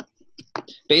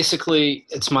 basically,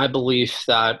 it's my belief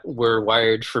that we're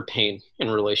wired for pain in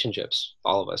relationships,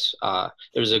 all of us.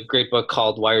 There's a great book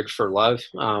called Wired for Love.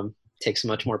 Takes a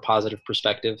much more positive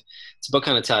perspective. It's a book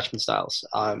on attachment styles.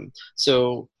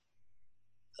 So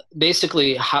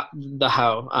basically, I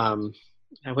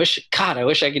wish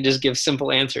I could just give simple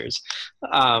answers.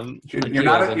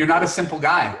 You're not a simple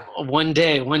guy. One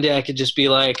day I could just be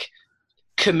like,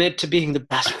 commit to being the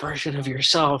best version of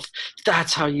yourself.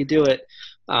 That's how you do it.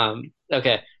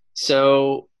 Okay.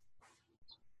 So,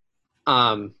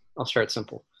 I'll start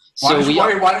simple. Why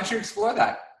don't you explore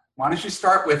that? Why don't you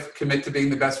start with commit to being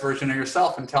the best version of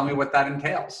yourself and tell me what that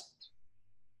entails?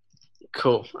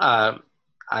 Cool. I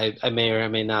may or I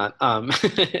may not.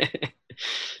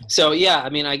 So yeah, I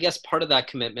mean, I guess part of that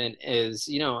commitment is,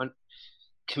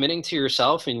 committing to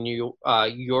yourself and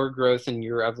your growth and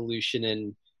your evolution,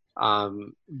 and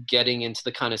getting into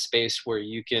the kind of space where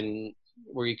you can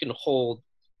hold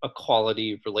a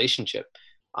quality relationship.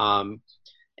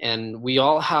 And we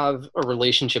all have a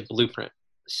relationship blueprint.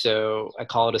 So I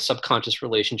call it a subconscious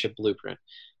relationship blueprint.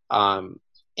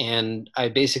 And I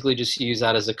basically just use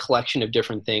that as a collection of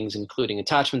different things, including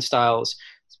attachment styles,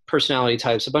 personality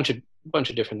types, a bunch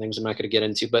of different things I'm not going to get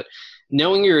into. But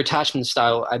knowing your attachment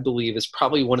style, I believe, is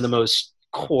probably one of the most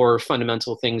core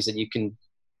fundamental things that you can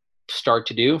start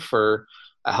to do for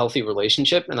a healthy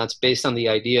relationship. And that's based on the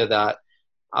idea that,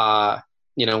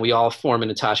 we all form an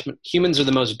attachment. Humans are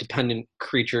the most dependent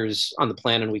creatures on the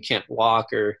planet. We can't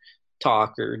walk or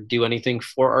talk or do anything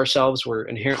for ourselves. We're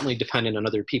inherently dependent on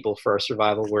other people for our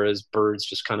survival, whereas birds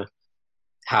just kind of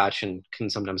hatch and can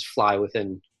sometimes fly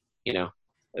within,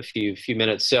 a few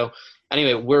minutes. So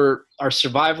anyway, our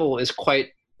survival is quite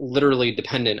literally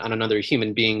dependent on another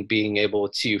human being able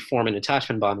to form an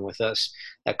attachment bond with us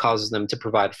that causes them to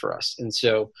provide for us. And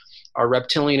so our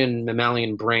reptilian and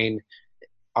mammalian brain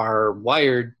are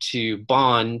wired to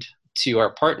bond to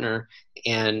our partner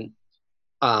and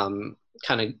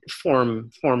kind of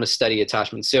form a steady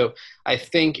attachment. So I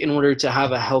think in order to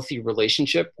have a healthy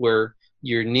relationship where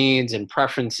your needs and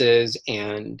preferences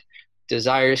and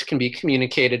desires can be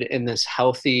communicated in this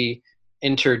healthy,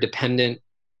 interdependent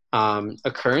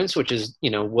occurrence, which is,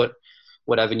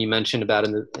 what Evan, you mentioned about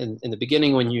in the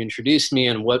beginning when you introduced me,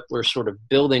 and what we're sort of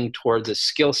building towards as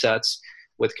skill sets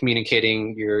with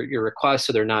communicating your requests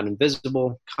so they're not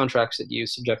invisible contracts that you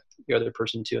subject the other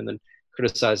person to, and then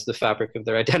criticize the fabric of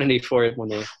their identity for it when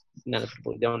they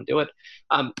inevitably don't do it.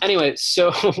 Anyway,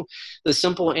 so the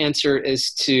simple answer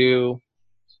is to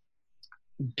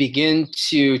begin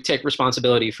to take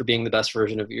responsibility for being the best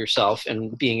version of yourself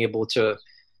and being able to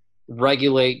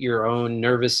regulate your own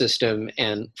nervous system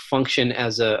and function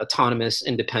as an autonomous,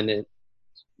 independent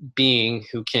being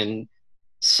who can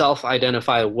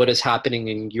self-identify what is happening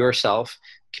in yourself,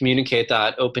 communicate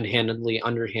that open-handedly,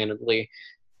 underhandedly,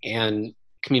 and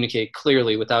communicate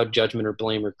clearly without judgment or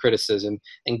blame or criticism,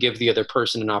 and give the other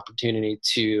person an opportunity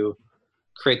to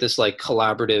create this like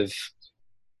collaborative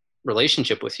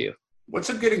relationship with you. What's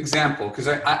a good example? Because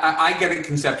I get it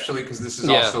conceptually, because this is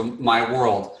also my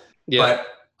world. Yeah. But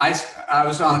I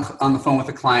was on the phone with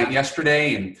a client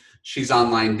yesterday, and she's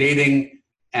online dating,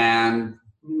 and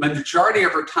the majority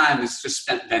of her time is just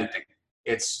spent venting.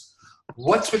 It's,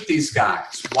 what's with these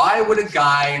guys? Why would a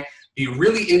guy be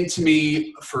really into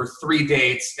me for 3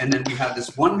 dates, and then we have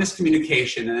this one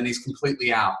miscommunication, and then he's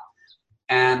completely out?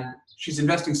 And she's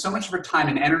investing so much of her time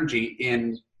and energy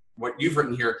in what you've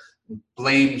written here,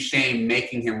 blame, shame,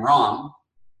 making him wrong,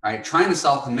 right? Trying to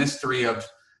solve the mystery of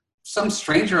some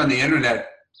stranger on the internet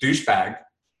douchebag,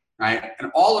 right?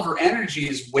 And all of her energy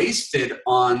is wasted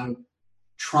on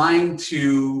trying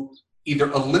to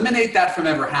either eliminate that from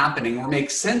ever happening or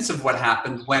make sense of what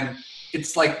happened, when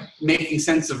it's like making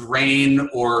sense of rain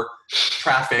or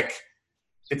traffic.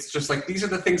 It's just like, these are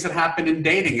the things that happen in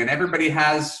dating, and everybody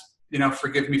has,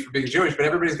 forgive me for being Jewish, but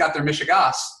everybody's got their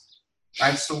mishigas,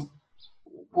 right? So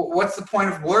what's the point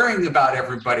of worrying about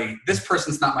everybody? This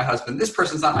person's not my husband. This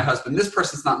person's not my husband. This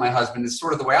person's not my husband is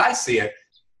sort of the way I see it.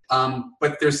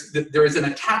 But there is an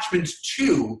attachment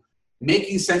to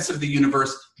making sense of the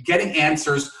universe, getting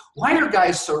answers. Why are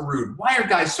guys so rude? Why are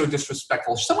guys so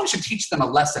disrespectful? Someone should teach them a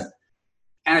lesson.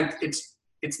 And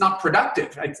it's not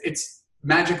productive. It's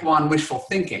magic wand wishful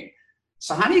thinking.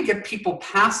 So how do you get people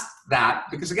past that?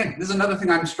 Because again, this is another thing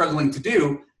I'm struggling to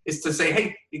do, is to say,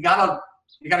 hey, you gotta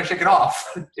shake it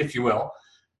off, if you will,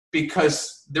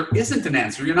 because there isn't an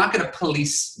answer. You're not going to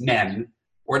police men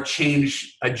or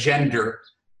change a gender,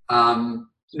 no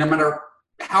matter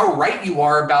how right you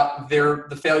are about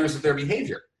the failures of their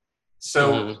behavior.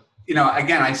 So,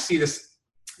 again, I see this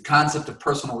concept of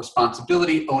personal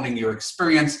responsibility, owning your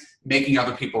experience, making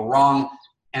other people wrong,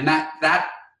 and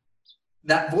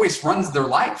that voice runs their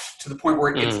life to the point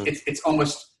where it's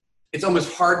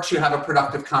almost hard to have a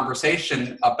productive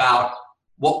conversation about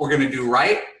what we're going to do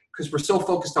right, because we're so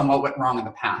focused on what went wrong in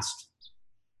the past.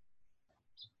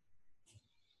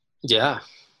 Yeah.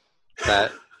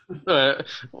 That.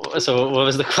 So what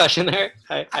was the question there?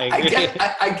 I agree.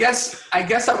 I guess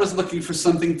I was looking for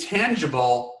something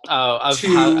tangible. How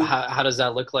does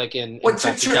that look like in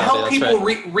to help people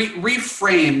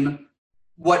reframe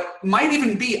what might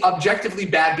even be objectively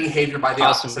bad behavior by the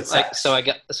opposite sex. So I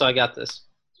got this.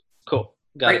 Cool.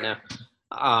 Got it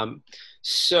now.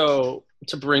 So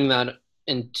to bring that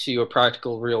into a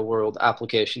practical real world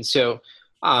application. So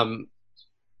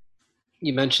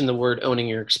you mentioned the word owning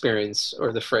your experience,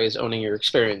 or the phrase owning your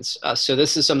experience. So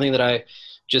this is something that I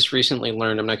just recently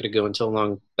learned. I'm not going to go into a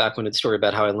long back-winded story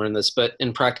about how I learned this, but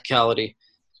in practicality.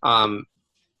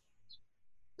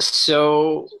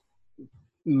 So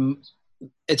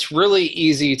it's really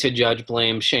easy to judge,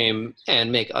 blame, shame,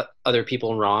 and make other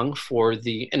people wrong for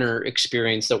the inner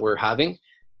experience that we're having,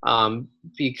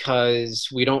 because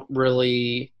we don't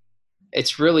really,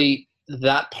 it's really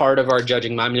that part of our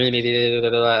judging mind,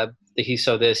 he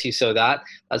saw this, he saw that.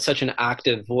 That's such an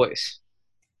active voice.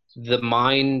 The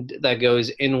mind that goes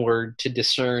inward to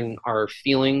discern our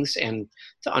feelings and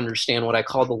to understand what I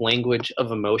call the language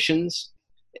of emotions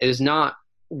is not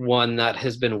one that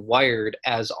has been wired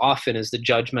as often as the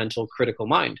judgmental, critical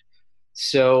mind.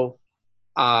 So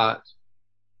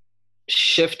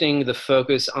shifting the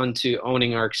focus onto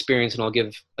owning our experience, and I'll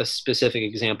give a specific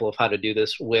example of how to do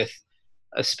this with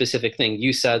a specific thing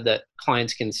you said that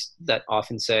clients that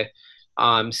often say.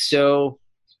 So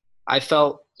I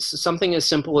felt something as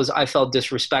simple as I felt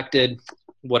disrespected,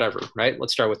 whatever, right?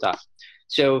 Let's start with that.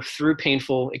 So through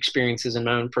painful experiences in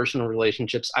my own personal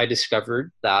relationships, I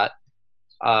discovered that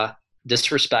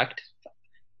disrespect,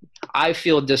 I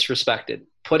feel disrespected.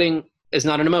 Putting is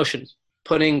not an emotion.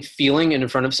 Putting feeling in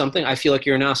front of something, I feel like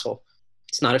you're an asshole.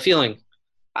 It's not a feeling.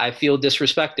 I feel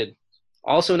disrespected.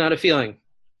 Also not a feeling.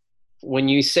 When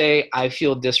you say I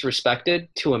feel disrespected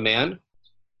to a man,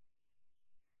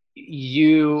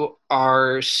 you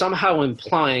are somehow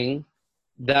implying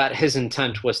that his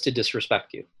intent was to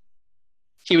disrespect you.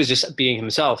 He was just being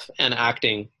himself and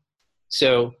acting.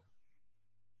 So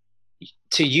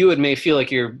to you, it may feel like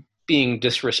you're being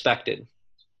disrespected.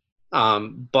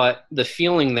 But the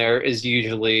feeling there is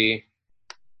usually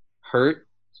hurt,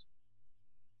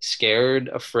 scared,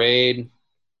 afraid,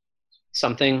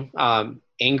 something,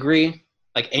 angry,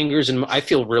 like I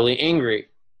feel really angry.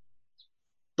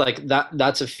 Like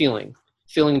that's a feeling.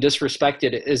 Feeling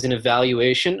disrespected is an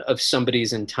evaluation of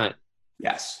somebody's intent.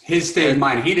 Yes. His state of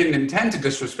mind. He didn't intend to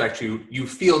disrespect you. You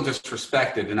feel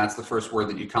disrespected, and that's the first word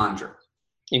that you conjure.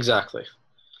 Exactly.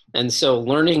 And so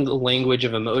learning the language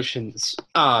of emotions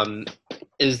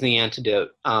is the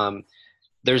antidote.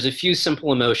 There's a few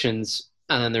simple emotions,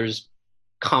 and then there's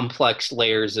complex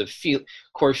layers of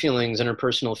core feelings,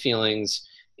 interpersonal feelings,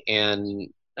 and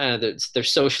there's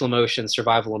social emotions,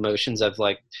 survival emotions. I've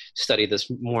studied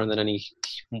this more than any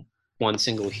one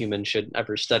single human should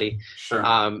ever study. Sure.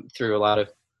 Through a lot of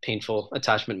painful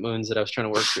attachment wounds that I was trying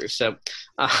to work through. So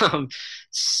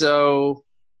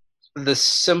the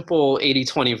simple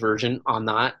 80-20 version on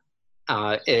that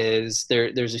is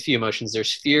there's a few emotions.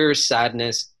 There's fear,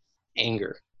 sadness,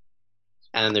 anger,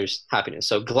 and there's happiness.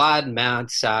 So glad,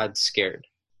 mad, sad, scared.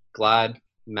 Glad,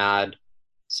 mad,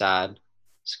 sad,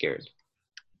 scared.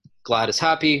 Glad is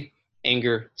happy,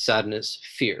 anger, sadness,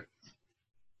 fear.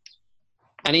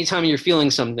 Anytime you're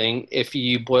feeling something, if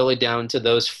you boil it down to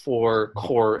those four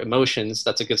core emotions,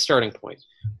 that's a good starting point.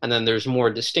 And then there's more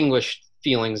distinguished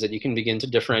feelings that you can begin to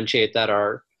differentiate that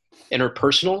are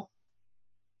interpersonal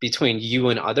between you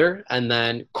and other, and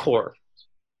then core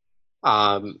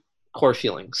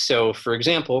feelings. So for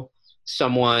example,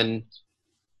 someone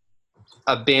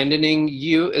abandoning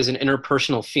you is an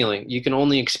interpersonal feeling. You can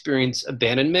only experience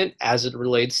abandonment as it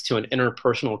relates to an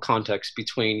interpersonal context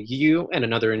between you and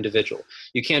another individual.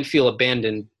 You can't feel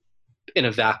abandoned in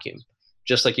a vacuum,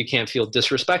 just like you can't feel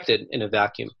disrespected in a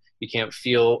vacuum. You can't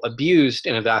feel abused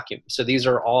in a vacuum. So these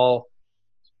are all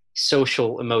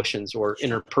social emotions or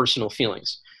interpersonal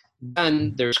feelings.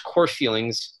 Then there's core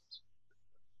feelings.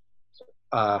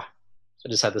 I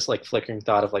just had this like flickering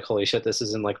thought of like, holy shit, this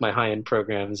isn't like my high-end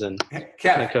programs and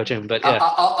coaching, but yeah.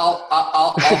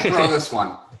 I'll throw this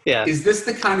one. Yeah. Is this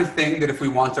the kind of thing that if we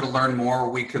wanted to learn more,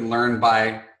 we can learn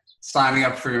by signing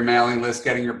up for your mailing list,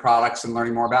 getting your products, and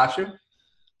learning more about you?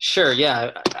 Sure.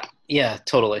 Yeah. Yeah,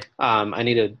 totally. I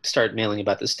need to start mailing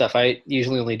about this stuff. I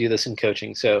usually only do this in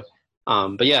coaching. So,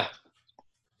 but yeah.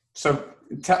 So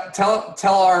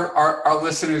tell our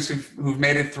listeners who've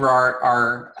made it through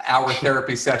our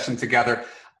therapy session together,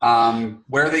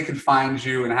 where they can find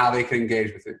you and how they can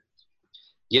engage with you.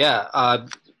 Yeah.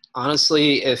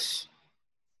 Honestly,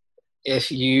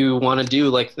 if you want to do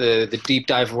like the deep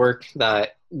dive work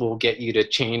that will get you to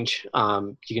change,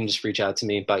 you can just reach out to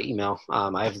me by email.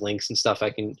 I have links and stuff I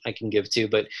can give to,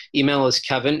 but email is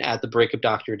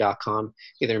kevin@thebreakupdoctor.com.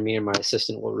 Either me or my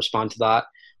assistant will respond to that.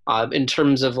 In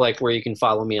terms of like where you can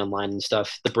follow me online and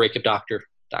stuff,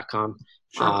 thebreakupdoctor.com.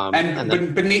 Sure.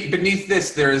 And beneath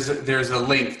this, there's a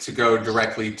link to go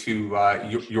directly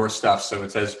to your stuff. So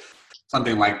it says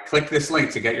something like, click this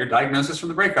link to get your diagnosis from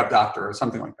the Breakup Doctor, or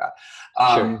something like that.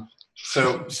 Sure.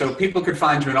 So people could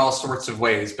find you in all sorts of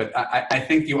ways, but I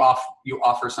think you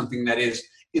offer something that is,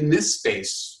 in this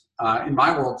space, in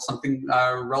my world, something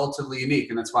relatively unique,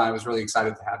 and that's why I was really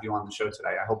excited to have you on the show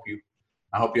today. I hope you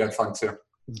had fun too.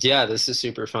 Yeah, this is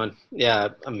super fun. Yeah,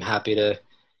 I'm happy to.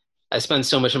 I spend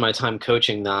so much of my time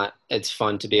coaching that it's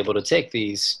fun to be able to take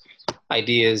these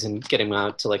ideas and get them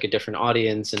out to like a different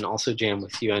audience, and also jam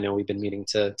with you. I know we've been meeting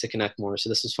to connect more, so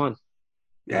this is fun.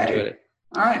 Yeah. Enjoyed it.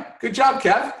 All right. Good job,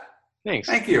 Kev. Thanks.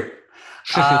 Thank you.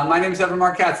 My name is Evan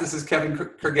Markatz. This is Kevin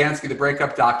Kurgansky, the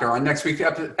Breakup Doctor. On next week's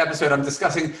episode, I'm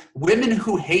discussing women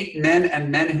who hate men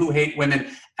and men who hate women,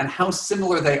 and how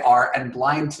similar they are, and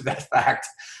blind to that fact.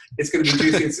 It's going to be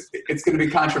juicy. It's going to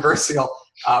be controversial.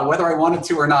 Whether I wanted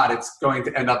to or not, it's going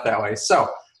to end up that way. So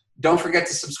don't forget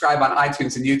to subscribe on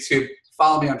iTunes and YouTube.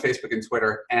 Follow me on Facebook and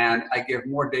Twitter. And I give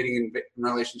more dating and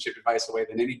relationship advice away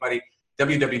than anybody.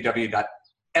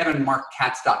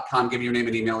 www.evanmarkkatz.com. Give me your name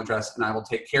and email address, and I will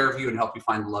take care of you and help you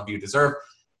find the love you deserve.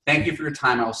 Thank you for your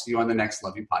time. I will see you on the next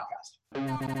Love You podcast.